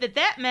decided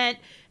that meant,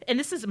 and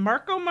this is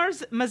Marco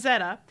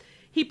Mazzetta,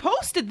 he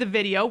posted the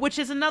video, which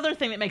is another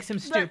thing that makes him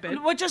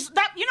stupid. Which is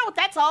that, you know what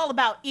that's all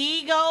about?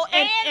 Ego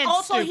and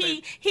also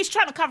stupid. he's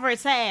trying to cover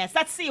his ass.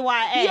 That's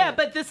CYA. Yeah,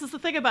 but this is the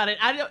thing about it.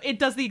 It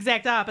does the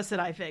exact opposite,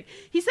 I think.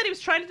 He said he was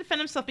trying to defend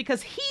himself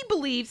because he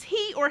believes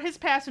he or his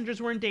passengers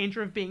were in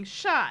danger of being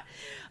shot.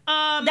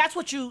 that's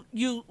what you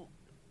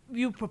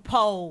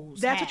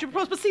propose. That's what you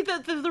proposed. But see,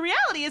 the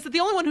reality is that the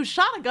only one who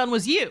shot a gun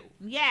was you.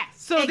 Yes.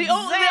 So the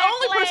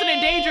only person in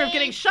danger of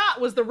getting shot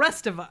was the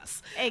rest of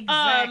us.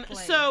 Exactly.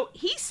 So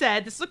he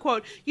said, this is a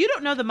quote, you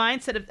don't know the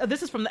mindset of,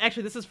 this is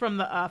from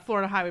the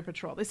Florida Highway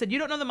Patrol. They said, you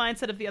don't know the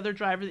mindset of the other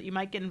driver that you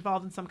might get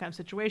involved in some kind of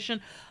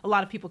situation. A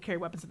lot of people carry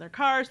weapons in their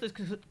cars.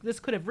 This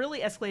could have really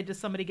escalated to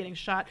somebody getting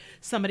shot,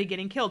 somebody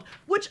getting killed,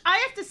 which I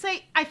have to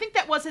say, I think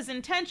that was his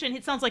intention.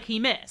 It sounds like he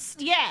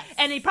missed. Yes.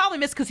 And he probably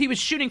missed because he was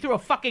shooting through a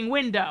fucking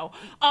window.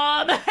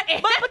 But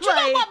you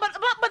know what?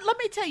 But let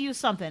me tell you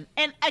something.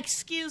 And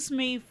excuse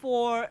me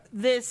for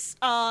this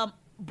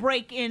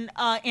break in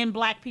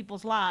black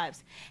people's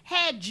lives.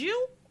 Had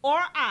you or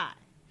I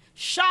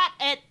shot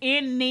at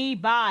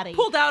anybody,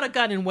 pulled out a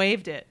gun and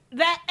waved it,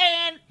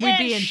 we'd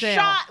be in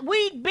jail.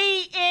 We'd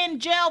be in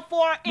jail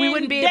for we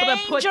wouldn't be able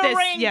to put this.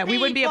 Yeah, we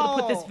wouldn't be able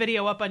to put this people.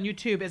 video up on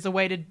YouTube as a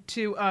way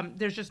to.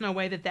 There's just no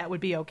way that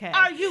would be okay.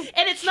 Are you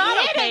And it's not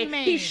okay. kidding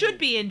me? He should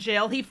be in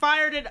jail. He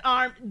fired an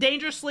arm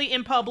dangerously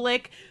in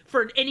public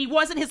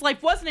and his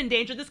life wasn't in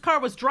danger. This car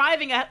was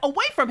driving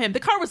away from him. The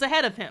car was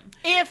ahead of him.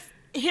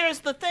 Here's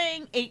the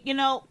thing,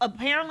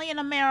 apparently in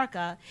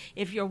America,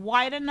 if you're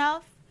white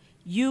enough,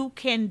 you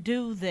can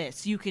do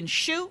this. You can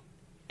shoot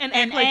And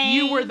act like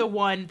you were the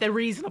one, the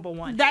reasonable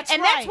one. That's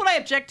and right. that's what I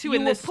object to You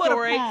in this were put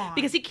story, upon.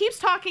 because he keeps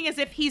talking as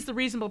if he's the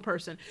reasonable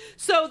person.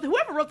 So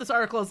whoever wrote this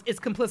article is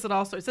complicit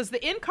also. It says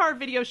the in-car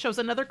video shows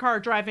another car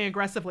driving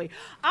aggressively.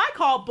 I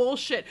call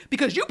bullshit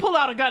because you pulled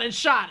out a gun and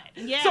shot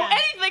it. Yeah. So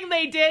anything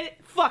they did,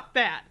 fuck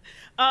that.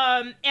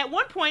 At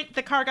one point,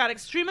 the car got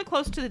extremely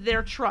close to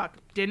their truck.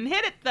 Didn't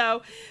hit it,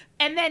 though.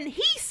 And then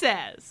he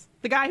says,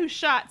 the guy who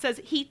shot says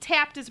he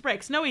tapped his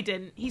brakes. No, he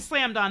didn't. He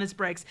slammed on his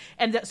brakes,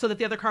 and so that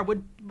the other car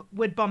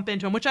would bump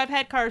into him, which I've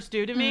had cars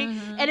do to me.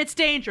 And it's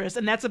dangerous,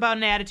 and that's about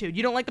an attitude.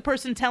 You don't like the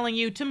person telling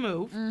you to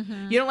move.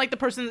 You don't like the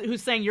person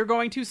who's saying you're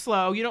going too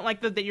slow. You don't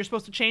like that you're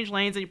supposed to change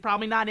lanes and you're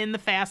probably not in the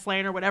fast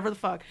lane or whatever the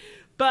fuck.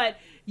 But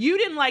you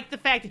didn't like the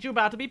fact that you were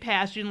about to be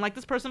passed. You didn't like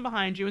this person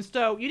behind you. And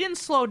so you didn't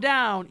slow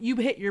down. You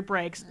hit your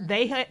brakes.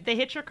 They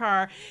hit your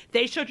car.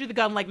 They showed you the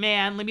gun like,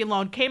 man, leave me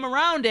alone. Came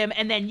around him,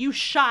 and then you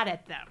shot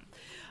at them.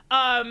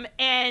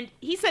 And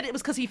he said it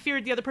was because he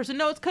feared the other person.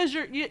 No, it's because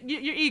your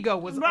ego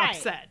was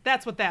upset.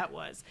 That's what that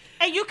was.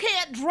 And you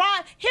can't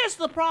drive. Here's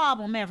the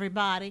problem,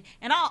 everybody.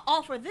 And I'll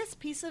offer this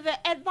piece of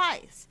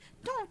advice.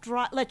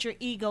 Don't let your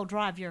ego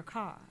drive your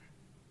car.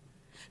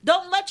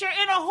 Don't let your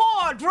inner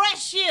whore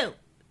dress you.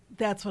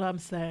 That's what I'm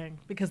saying,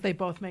 because they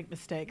both make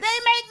mistakes. They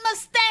make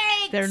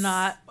mistakes. They're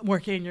not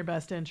working in your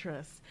best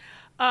interests.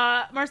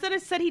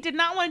 Marcellus said he did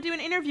not want to do an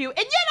interview, and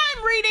yet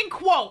I'm reading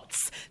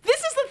quotes. This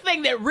is the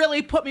thing that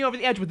really put me over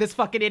the edge with this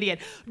fucking idiot.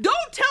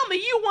 Don't tell me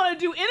you want to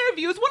do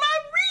interviews when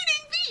I'm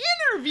reading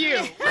the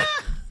interview.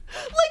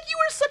 Like you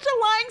are such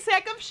a lying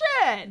sack of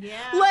shit.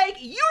 Yeah. Like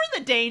you're the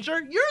danger.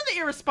 You're the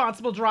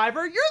irresponsible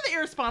driver. You're the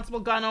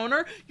irresponsible gun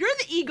owner. You're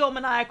the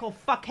egomaniacal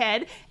fuckhead.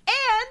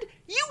 And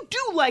you do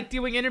like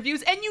doing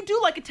interviews, and you do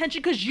like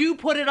attention because you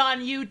put it on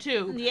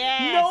YouTube.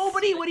 Yes.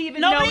 Nobody would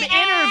even know to interview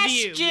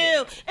asked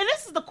you. And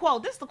this is the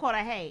quote. This is the quote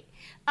I hate.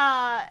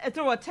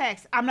 Through a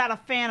text, I'm not a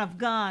fan of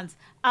guns.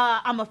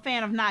 I'm a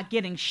fan of not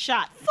getting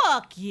shot.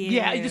 Fuck you.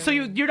 Yeah, so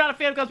you're not a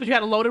fan of guns, but you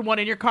had a loaded one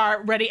in your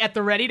car ready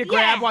to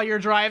grab while you're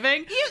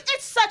driving?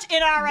 It's such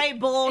NRA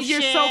bullshit.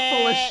 You're so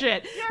full of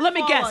shit. Let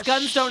me guess,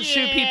 guns don't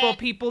shoot people,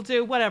 people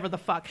do, whatever the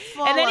fuck.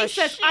 And then he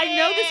says, I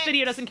know this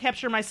video doesn't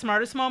capture my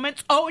smartest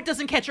moments. Oh, it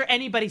doesn't capture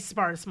anybody's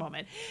smartest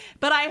moment.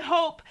 But I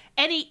hope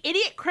any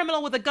idiot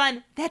criminal with a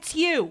gun, that's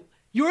you.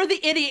 You're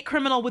the idiot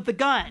criminal with the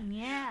gun.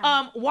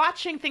 Yeah.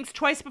 Watching things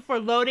twice before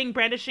loading,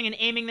 brandishing, and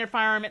aiming their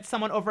firearm at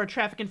someone over a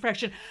traffic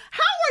infraction.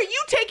 How are you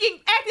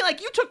acting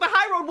like you took the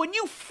high road when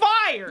you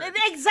fired?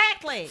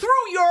 Exactly.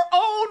 Through your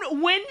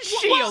own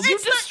windshield. Well, you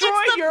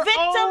destroyed your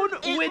own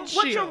windshield.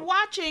 What you're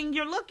watching,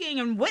 you're looking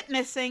and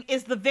witnessing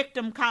is the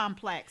victim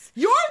complex.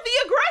 You're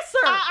the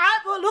aggressor.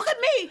 Well, look at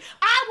me.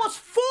 I was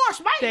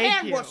forced. My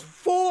hand was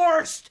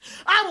forced.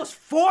 I was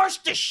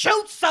forced to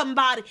shoot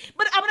somebody.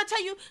 But I'm going to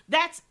tell you,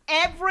 that's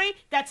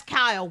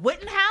Kyle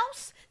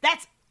Wittenhouse.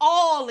 That's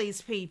all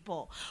these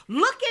people.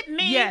 Look at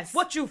me. Yes.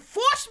 What you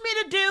forced me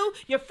to do,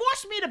 you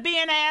forced me to be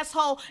an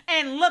asshole,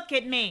 and look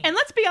at me. And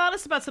let's be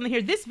honest about something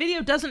here. This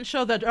video doesn't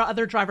show the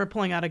other driver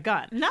pulling out a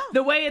gun. No.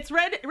 The way it's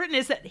written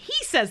is that he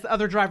says the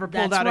other driver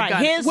pulled That's out right. a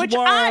gun. His which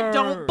I word.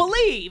 don't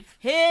believe.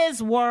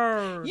 His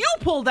word. You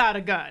pulled out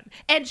a gun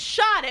and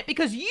shot it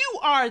because you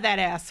are that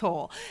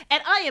asshole.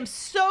 And I am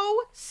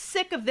so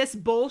sick of this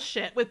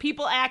bullshit with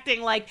people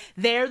acting like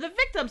they're the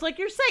victims. Like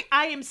you're saying,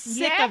 I am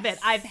sick of it.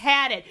 I've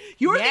had it.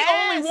 You're the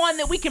only one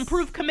that we can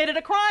prove committed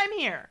a crime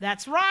here.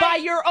 That's right. By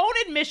your own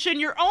admission,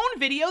 your own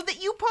video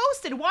that you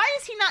posted. Why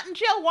is he not in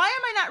jail? Why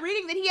am I not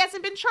reading that he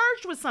hasn't been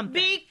charged with something?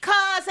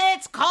 Because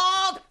it's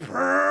called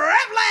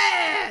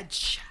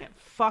privilege.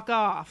 Fuck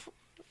off.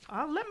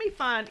 Let me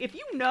find, if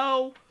you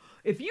know,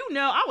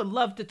 I would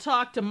love to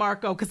talk to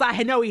Marco, because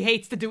I know he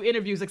hates to do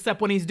interviews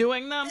except when he's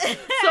doing them.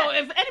 So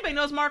if anybody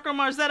knows Marco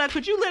Marzetta,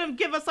 could you let him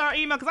give us our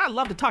email? Because I'd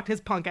love to talk to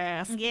his punk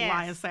ass. Yes.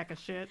 Lying sack of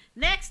shit.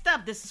 Next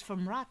up, this is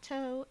from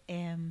Rato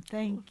M.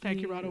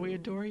 Thank you, Rado. We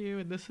adore you.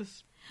 And this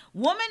is...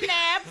 Woman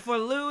nabbed for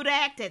lewd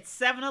act at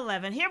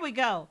 7-Eleven. Here we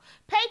go.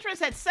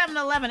 Patrons at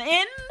 7-Eleven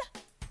in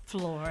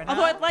Florida.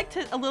 Although I'd like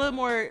to a little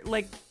more,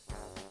 like...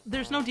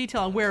 There's no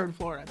detail on where in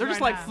Florida. They're just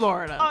like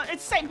Florida. Oh,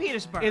 it's St.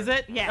 Petersburg. Is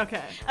it? Yeah.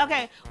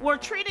 Okay. We're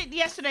treated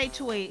yesterday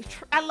to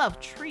I love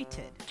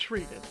treated.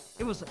 Treated.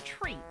 It was a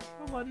treat.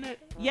 Wasn't it?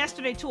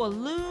 Yesterday to a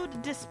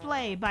lewd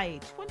display by a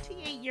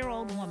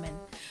 28-year-old woman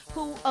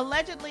who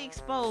allegedly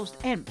exposed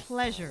and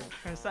pleasured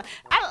herself.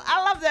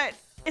 I love that.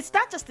 It's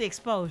not just the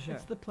exposure.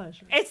 It's the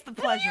pleasure. It's the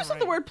pleasure. The use of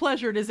the word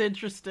pleasured is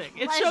interesting.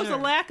 It Pleasure. shows a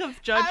lack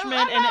of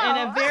judgment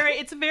and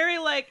it's very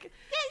like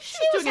she's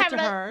doing it to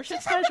her.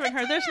 She's pleasuring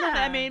her. There's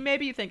nothing. I mean,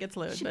 maybe you think it's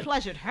lewd. She but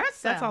pleasured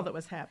herself. That's all that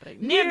was happening.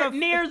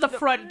 Near the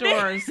front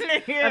doors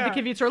of the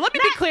convenience store. Let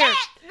me be clear.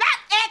 Not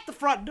at the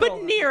front door.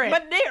 But near it.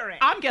 But near it.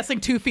 I'm guessing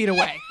 2 feet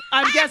away.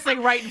 I'm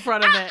guessing right in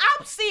front of it.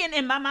 I'm seeing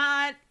in my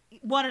mind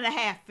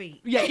 1.5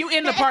 feet. Yeah, you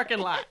in the parking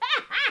lot.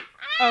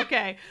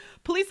 Okay.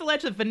 Police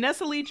allege that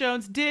Vanessa Lee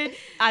Jones did,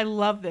 I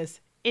love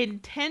this,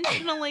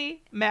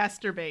 intentionally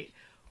masturbate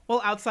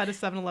while outside of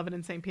 7-Eleven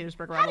in St.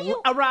 Petersburg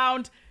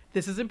around,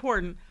 this is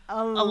important,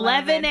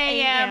 11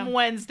 a.m.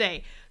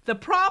 Wednesday. The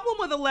problem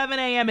with 11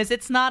 a.m. is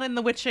it's not in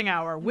the witching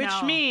hour, which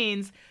No.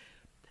 means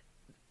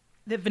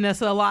that,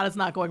 Vanessa, a lot is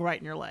not going right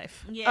in your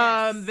life.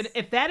 Yes.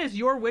 If that is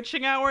your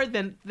witching hour,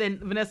 then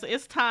Vanessa,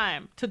 it's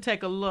time to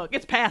take a look.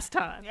 It's past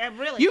time. Yeah,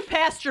 really. You've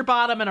passed your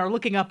bottom and are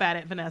looking up at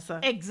it, Vanessa.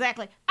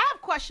 Exactly. I have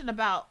a question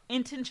about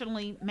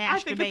intentionally masturbating. I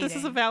think that this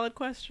is a valid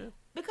question.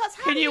 Because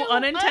how Can do you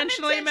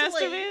unintentionally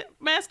masturbate?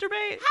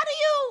 How do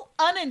you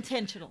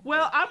unintentional?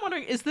 Well, I'm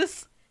wondering, is that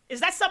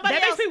somebody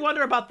that else? makes me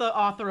wonder about the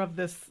author of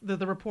this,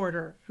 the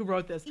reporter who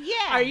wrote this.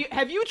 Yeah.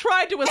 Have you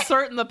tried to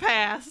assert in the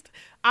past,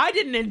 I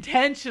didn't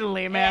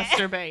intentionally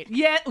masturbate?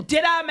 Yeah.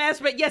 Did I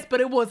masturbate? Yes, but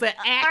it was an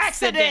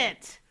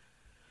accident.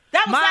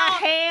 That was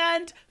My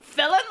hand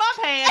fell in my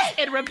pants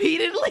and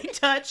repeatedly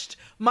touched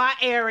my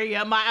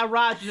area, my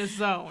erogenous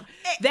zone.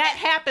 That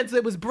happens.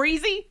 It was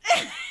breezy.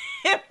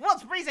 It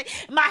was freezing.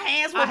 My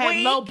hands were I had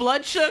weak. low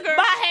blood sugar.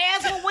 My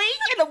hands were weak,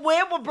 and the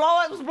wind was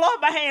blowing. It was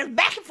blowing my hands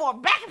back and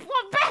forth, back and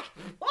forth, back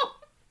and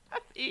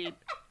forth.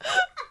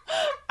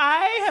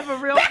 I have a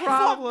real Back and forth,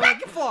 problem.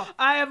 back and forth.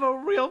 I have a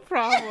real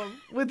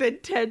problem with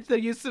the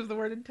use of the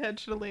word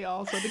intentionally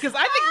also, because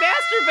I think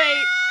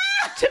masturbate,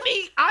 to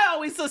me, I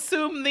always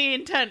assume the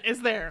intent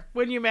is there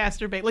when you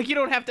masturbate. Like, you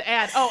don't have to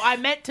add, I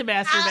meant to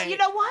masturbate. You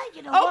know what?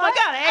 Oh my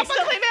God, I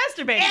accidentally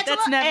masturbated.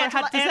 That's never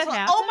does that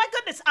happen? Oh my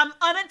goodness, I'm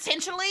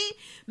unintentionally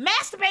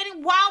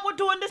masturbating while we're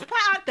doing this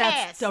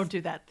podcast. Don't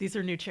do that. These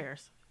are new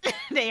chairs.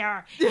 They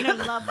are. They're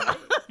lovely.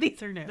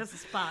 These are new. This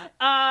is spot.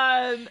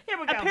 Here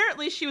we go.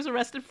 Apparently, she was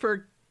arrested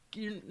for,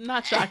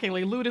 not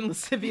shockingly, lewd and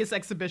lascivious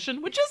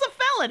exhibition, which is a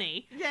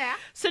felony. Yeah.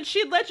 Since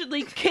she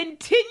allegedly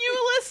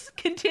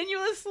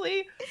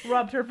continuously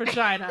rubbed her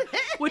vagina,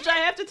 which I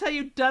have to tell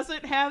you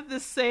doesn't have the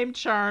same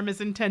charm as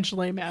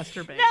intentionally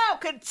masturbating. No,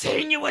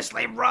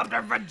 continuously rubbed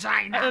her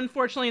vagina.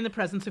 Unfortunately, in the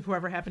presence of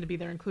whoever happened to be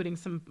there, including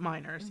some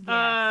minors.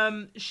 Yes.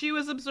 She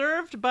was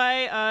observed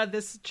by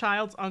this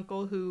child's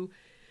uncle who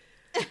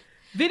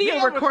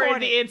video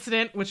recorded the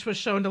incident, which was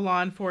shown to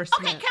law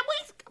enforcement. Okay, can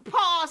we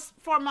pause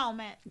for a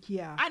moment?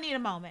 Yeah. I need a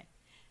moment.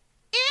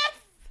 If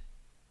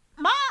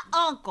my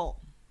uncle,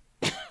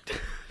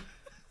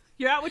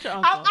 You're out with your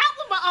uncle. I'm out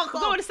with my uncle.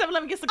 We're going to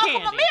 7-Eleven, get some Me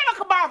candy. and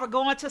Uncle Barbara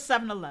going to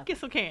 7-Eleven. Get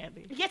some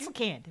candy. Get some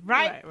candy,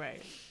 right?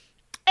 Right.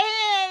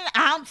 And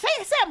I'm say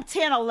I'm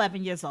 10 or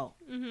 11 years old.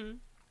 Mm-hmm.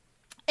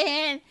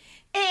 And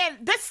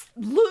this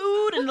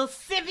lewd and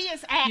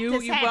lascivious act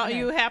is happening.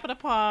 You happen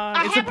upon,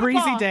 I it's a happen breezy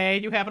upon- day,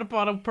 and you happen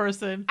upon a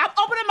person. I'm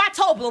opening my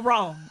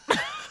Toblerone.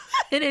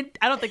 And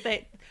I don't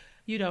think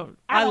you don't.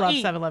 I I don't love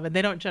eat. 7-Eleven.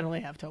 They don't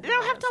generally have Toblerone. They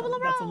don't have so That's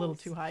a Toblerones. little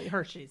too high.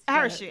 Hershey's.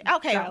 Hershey. You gotta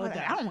Okay. dial it whatever.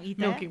 down. I don't eat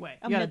that. Milky Way.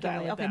 Oh, You gotta Milky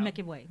dial Way. it Okay, down.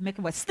 Milky Way.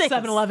 Milky Way. Stickers.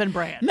 7-Eleven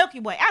brand. Milky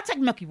Way. I'll take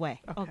Milky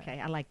Way. Okay,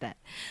 I like that.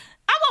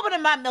 I'm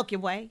opening my Milky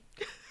Way.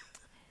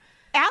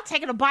 I'll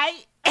take a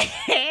bite.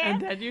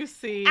 And then you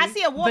see, I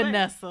see a woman-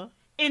 Vanessa.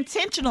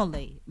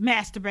 Intentionally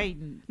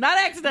masturbating. Not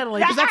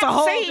accidentally, because that's a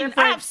whole different.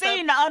 I've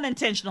seen the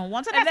unintentional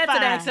ones, and and that's fine.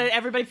 an accident.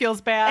 Everybody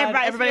feels bad.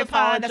 Everybody feels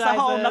fine. apologizes. That's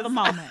a whole other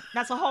moment.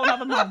 That's a whole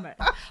other moment.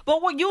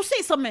 But when you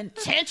see some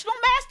intentional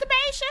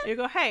masturbation, You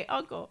go, hey,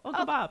 Uncle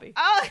Bobby.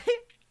 oh,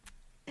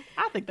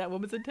 I think that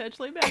woman's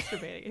intentionally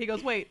masturbating. He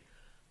goes, wait,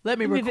 let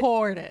me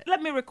record it.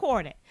 let me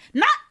record it.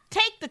 Not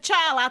take the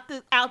child out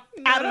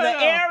of the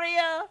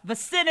area,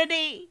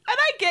 vicinity. And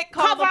I get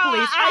calling the Cover our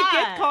police. I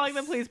get eyes. calling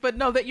the police, but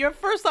no, that your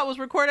first thought was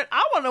recorded. I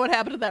want to know what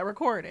happened to that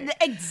recording.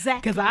 Exactly.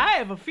 Because I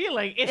have a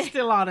feeling it's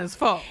still on his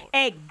phone.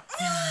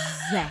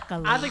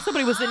 Exactly. I think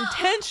somebody was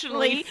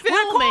intentionally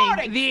Recording.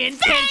 filming the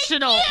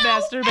intentional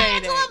Thank you, masturbating.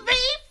 Angela V.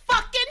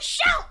 fucking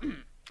shouting.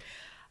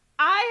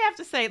 I have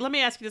to say, let me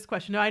ask you this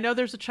question. Now, I know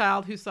there's a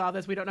child who saw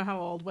this. We don't know how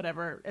old,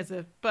 whatever,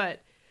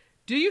 but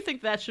do you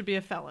think that should be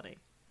a felony?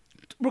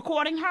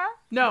 Recording her?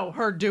 No,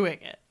 her doing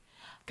it.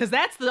 Because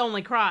that's the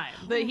only crime.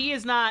 He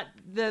is not,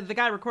 the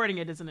guy recording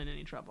it isn't in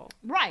any trouble.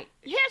 Right.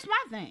 Here's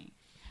my thing.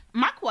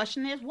 My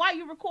question is, why are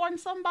you recording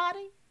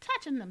somebody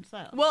touching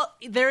themselves? Well,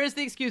 there is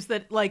the excuse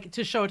that, like,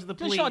 to show it to the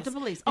police. To show it to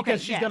police. Okay,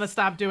 Because she's yes. going to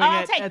stop doing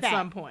I'll it take at that.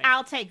 some point.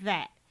 I'll take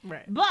that.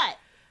 Right. But,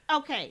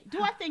 okay,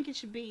 do I think it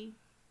should be?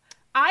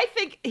 I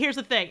think, here's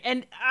the thing,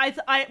 and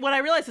I what I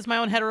realize is my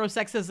own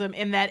heterosexism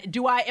in that,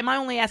 am I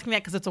only asking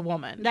that because it's a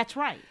woman? That's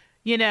right.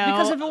 You know?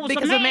 Because if it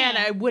was a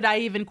man, would I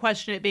even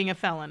question it being a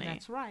felony?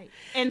 That's right.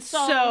 And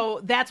so,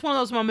 So that's one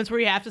of those moments where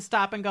you have to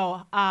stop and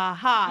go,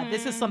 aha,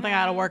 this is something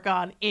I got to work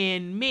on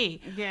in me.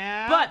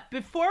 Yeah. But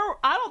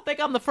I don't think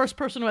I'm the first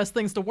person who has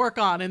things to work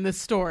on in this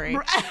story.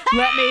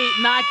 Let me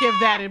not give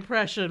that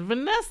impression.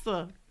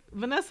 Vanessa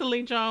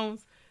Lee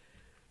Jones.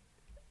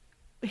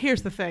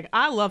 Here's the thing.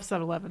 I love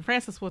 7-Eleven.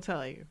 Francis will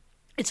tell you.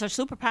 it's her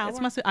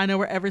superpower. I know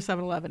where every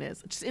 7-Eleven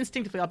is. Just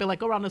instinctively, I'll be like,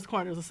 go around this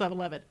corner, there's a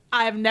 7-Eleven.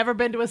 I have never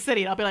been to a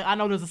city. I'll be like, I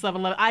know there's a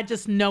 7-Eleven. I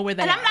just know where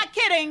they And are. I'm not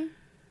kidding.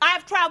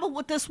 I've traveled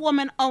with this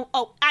woman.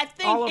 I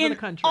think All over the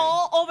country.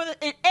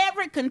 in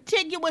every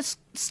contiguous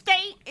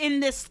state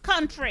in this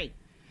country.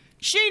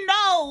 She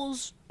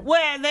knows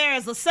where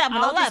there's a 7-Eleven.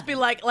 I'll just be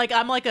like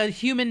I'm like a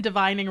human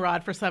divining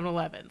rod for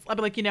 7-Elevens. I'll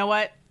be like, you know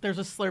what? There's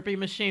a Slurpee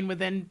machine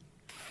within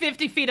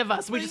 50 feet of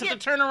us. We just have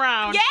to turn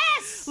around.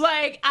 Yes.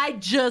 Like, I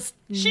just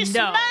She know.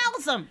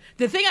 smells them.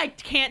 The thing I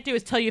can't do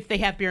is tell you if they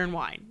have beer and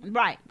wine.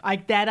 Right.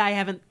 Like that, I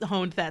haven't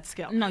honed that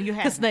skill. No, you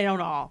Because haven't. they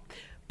don't all.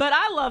 But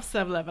I love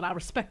 7-Eleven. I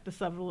respect the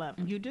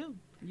 7-Eleven. You do.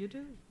 You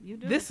do. You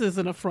do. This is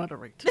an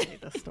effrontery to me,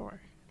 this story.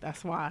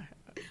 That's why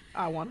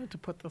I wanted to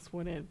put this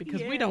one in,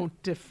 because we Yeah.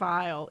 don't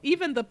defile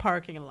even the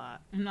parking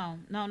lot. No,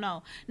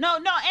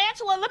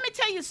 Angela, let me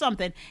tell you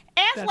something.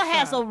 Angela That's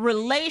has sad. a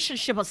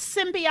relationship, a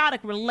symbiotic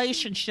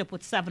relationship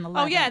with 7-Eleven.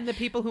 Oh yeah, and the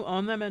people who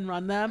own them and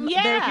run them.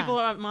 Yeah. There are people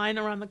of mine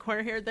around the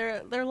corner here.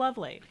 They're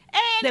lovely.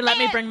 And- They let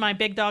me and- bring my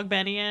big dog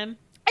Benny in.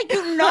 And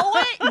you know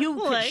it. You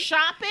can Like,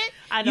 shop it.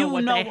 I know you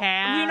what they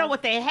have. You know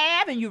what they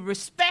have, and you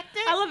respect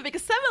it. I love it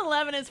because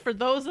 7-Eleven is for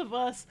those of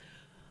us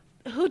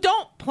who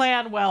don't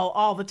plan well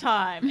all the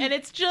time. And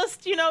it's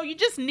just, you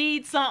just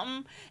need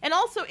something. And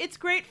also it's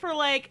great for,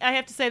 like, I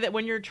have to say that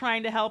when you're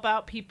trying to help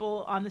out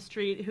people on the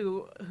street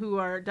who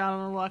are down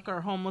on their luck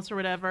or homeless or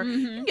whatever,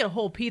 you can get a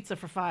whole pizza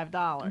for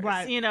 $5.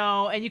 Right.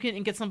 And you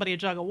can get somebody a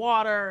jug of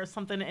water or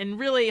something and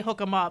really hook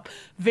them up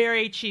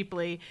very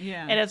cheaply.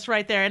 Yeah. And it's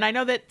right there. And I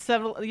know that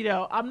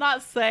I'm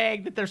not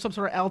saying that there's some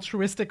sort of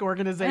altruistic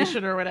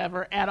organization or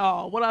whatever at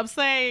all. What I'm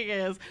saying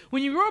is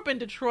when you grew up in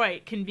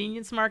Detroit,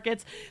 convenience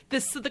markets,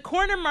 the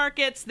corner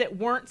markets that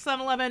weren't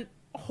 7-Eleven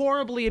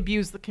horribly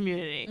abused the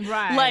community.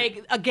 Right.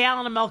 Like a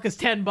gallon of milk is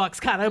 $10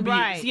 kind of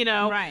abuse,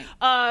 Right,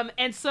 right.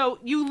 And so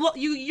you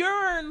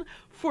yearn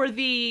for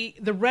the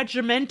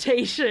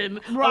regimentation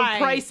Right. of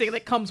pricing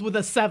that comes with a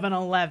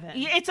 7-Eleven.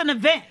 Yeah, it's an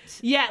event.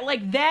 Yeah,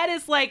 like that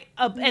is like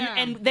Yeah.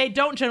 and they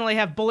don't generally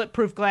have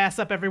bulletproof glass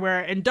up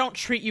everywhere and don't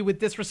treat you with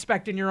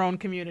disrespect in your own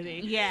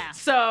community. Yeah.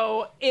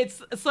 So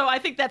I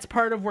think that's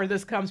part of where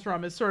this comes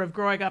from, is sort of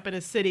growing up in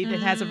a city that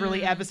has a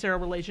really adversarial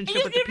relationship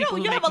And with the people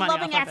who you make have a money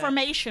loving off of it.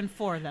 affirmation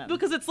for them.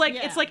 Because it's like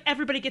Yeah.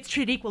 everybody gets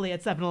treated equally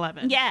at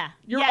 7-Eleven. Yeah.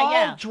 You're Yeah, all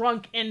yeah.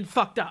 drunk and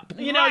fucked up.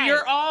 Right.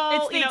 You're all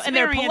It's the and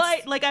they're experience.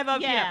 polite. Like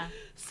Yeah.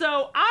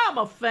 So I'm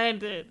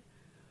offended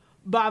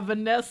by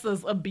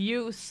Vanessa's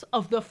abuse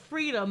of the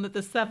freedom that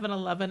the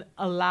 7-Eleven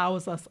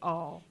allows us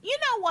all. You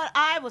know what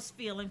I was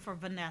feeling for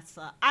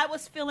Vanessa? I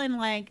was feeling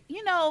like,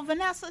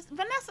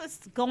 Vanessa's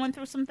going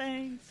through some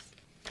things.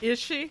 Is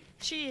she?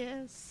 She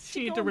is. She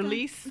need to going through-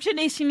 release?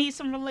 She needs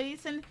some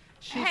release, and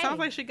She sounds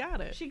like she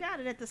got it. she got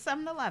it at the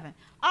 7-Eleven.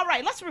 All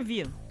right, let's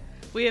review.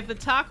 We have the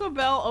Taco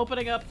Bell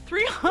opening up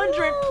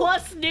 300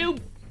 plus new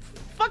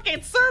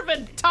fucking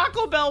serving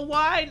Taco Bell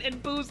wine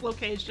and booze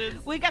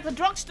locations. We got the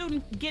drunk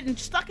student getting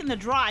stuck in the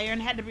dryer and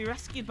had to be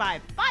rescued by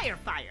a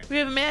firefighter. We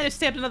have a man who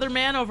stabbed another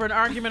man over an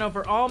argument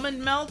over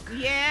almond milk.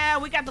 Yeah,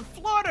 we got the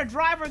Florida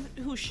driver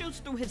who shoots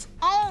through his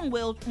own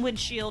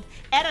windshield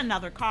at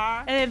another car.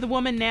 And they have the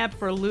woman nabbed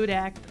for a lewd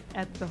act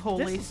at the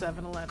Holy This is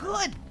 7-Eleven.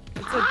 Good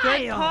It's a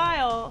good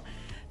pile.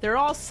 They're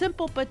all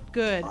simple but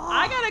good.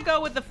 I gotta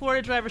go with the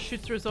Florida driver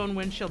shoots through his own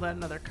windshield at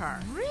another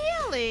car.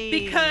 Really?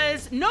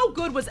 Because no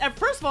good was ever.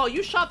 First of all,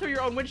 you shot through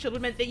your own windshield.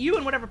 It meant that you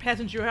and whatever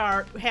passenger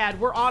you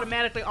had were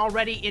automatically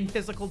already in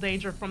physical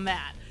danger from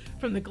that.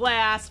 From the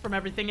glass, from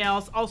everything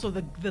else. Also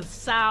the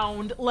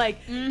sound. Like,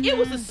 it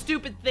was a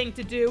stupid thing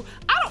to do.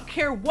 I don't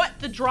care what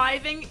the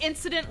driving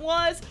incident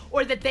was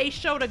or that they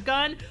showed a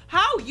gun.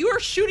 How you're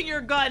shooting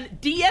your gun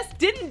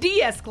didn't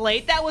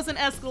de-escalate. That was an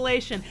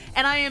escalation.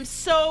 And I am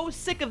so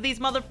sick of these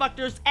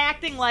motherfuckers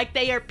acting like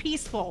they are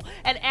peaceful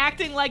and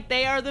acting like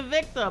they are the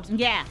victims.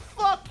 Yeah.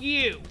 Fuck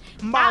you,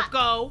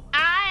 Marco.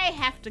 I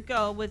have to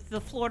go with the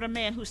Florida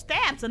man who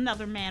stabs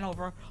another man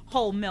over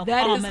whole milk,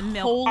 That is almond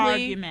milk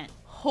argument.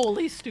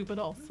 Holy stupid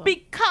also.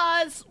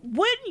 Because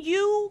when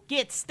you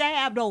get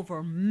stabbed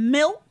over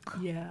milk,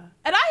 yeah.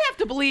 And I have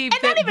to believe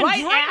And not that even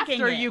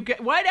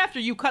drinking right after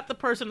you cut the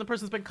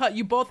person's been cut,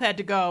 you both had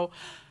to go,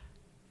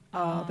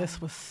 oh,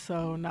 this was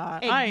so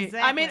not. I mean,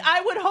 Exactly.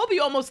 I would hope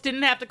you almost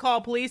didn't have to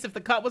call police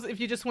if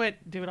you just went,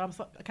 dude,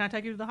 can I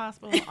take you to the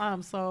hospital?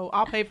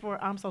 I'll pay for it.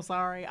 I'm so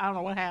sorry. I don't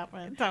know what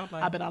happened.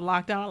 Totally. I've been on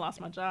lockdown. I lost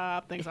my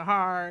job. Things are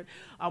hard.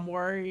 I'm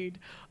worried.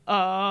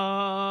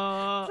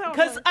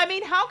 Because, I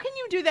mean, how can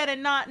you do that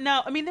and not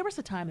know? I mean, there was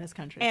a time in this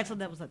country. and so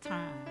there was a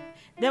time.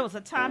 There was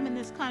a time in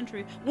this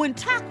country when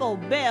Taco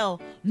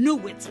Bell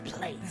knew its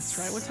place. That's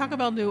right. When Taco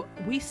Bell knew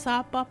we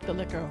sop up the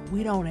liquor,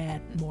 we don't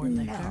add more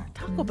liquor.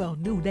 Taco Bell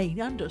knew they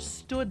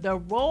understood the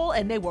role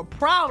and they were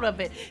proud of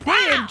it. They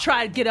didn't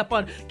try to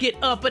get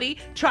uppity,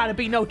 try to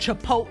be no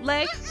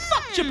Chipotle.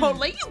 Fuck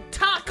Chipotle, you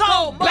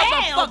Taco Bell,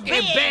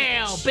 motherfucking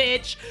Bell,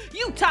 bitch.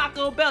 You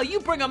Taco Bell, you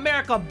bring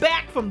America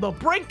back from the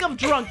brink of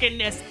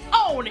drunkenness.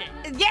 Own it.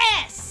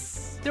 Yes!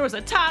 There was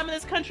a time in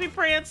this country,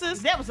 Francis.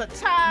 There was a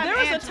time. There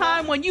was a Angela.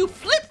 time when you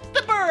flipped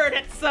the bird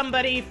at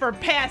somebody for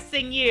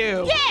passing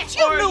you. Yes,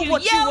 you or knew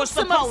what you yelled were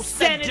some supposed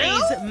to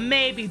obscenities, do.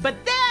 maybe, but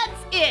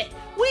that's it.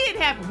 We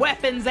didn't have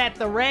weapons at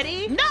the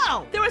ready.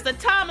 No! There was a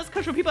time in this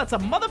country where people had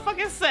some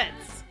motherfucking collier.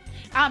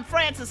 I'm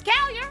Frances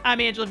Callier.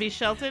 I'm Angela V.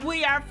 Shelton.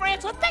 We are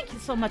friends. Well, thank you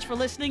so much for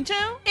listening to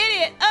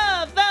Idiot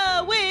of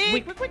the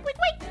Week. Week.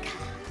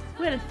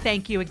 We want to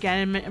thank you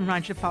again and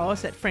remind you to follow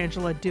us at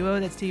Frangela Duo,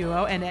 that's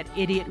Duo, and at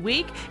Idiot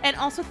Week. And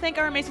also thank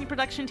our amazing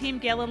production team,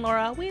 Gail and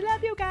Laura. We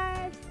love you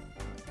guys.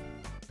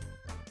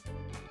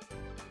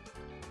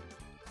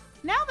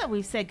 Now that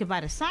we've said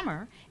goodbye to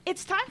summer,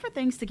 it's time for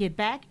things to get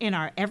back in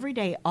our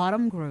everyday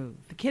autumn groove.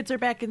 The kids are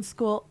back in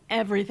school.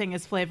 Everything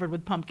is flavored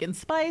with pumpkin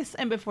spice.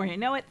 And before you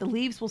know it, the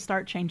leaves will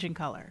start changing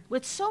color.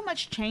 With so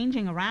much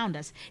changing around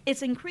us,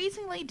 it's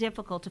increasingly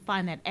difficult to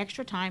find that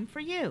extra time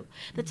for you,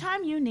 the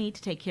time you need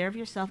to take care of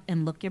yourself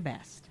and look your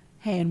best.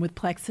 Hey, and with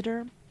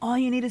Plexiderm, all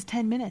you need is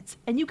 10 minutes,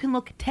 and you can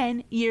look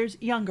 10 years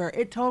younger.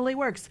 It totally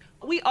works.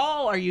 We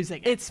all are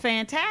using it. It's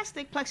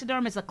fantastic.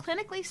 Plexiderm is a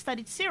clinically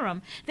studied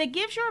serum that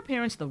gives your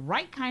appearance the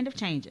right kind of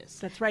changes.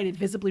 That's right. It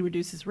visibly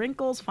reduces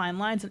wrinkles, fine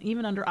lines, and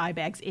even under eye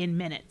bags in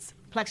minutes.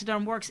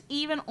 Plexiderm works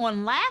even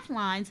on laugh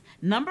lines,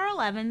 number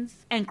 11s,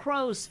 and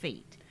crow's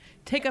feet.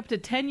 Take up to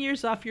 10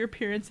 years off your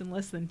appearance in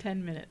less than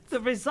 10 minutes. The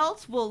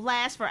results will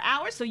last for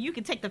hours, so you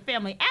can take the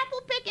family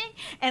apple picking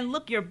and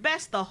look your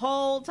best the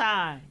whole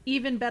time.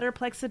 Even better,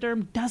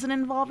 Plexiderm doesn't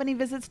involve any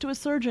visits to a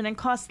surgeon and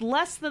costs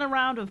less than a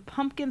round of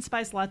pumpkin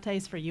spice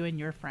lattes for you and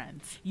your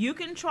friends. You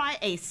can try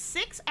a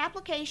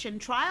 6-application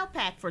trial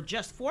pack for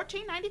just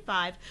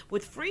 $14.95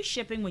 with free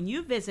shipping when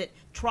you visit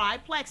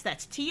Tryplex,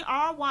 that's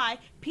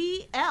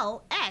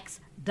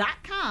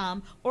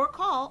TRYPLX.com, or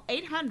call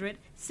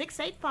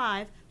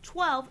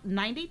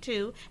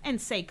 800-685-1292 and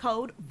say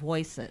code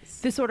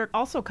VOICES. This order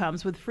also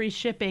comes with free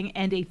shipping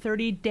and a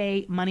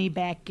 30-day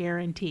money-back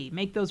guarantee.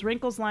 Make those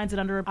wrinkles, lines,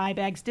 and under eye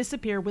bags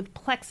disappear with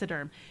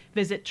Plexiderm.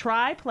 Visit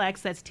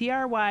Tryplex, that's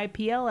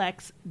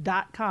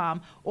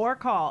TRYPLX.com, or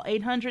call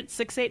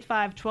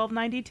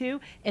 800-685-1292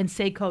 and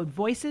say code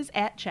VOICES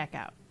at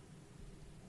checkout.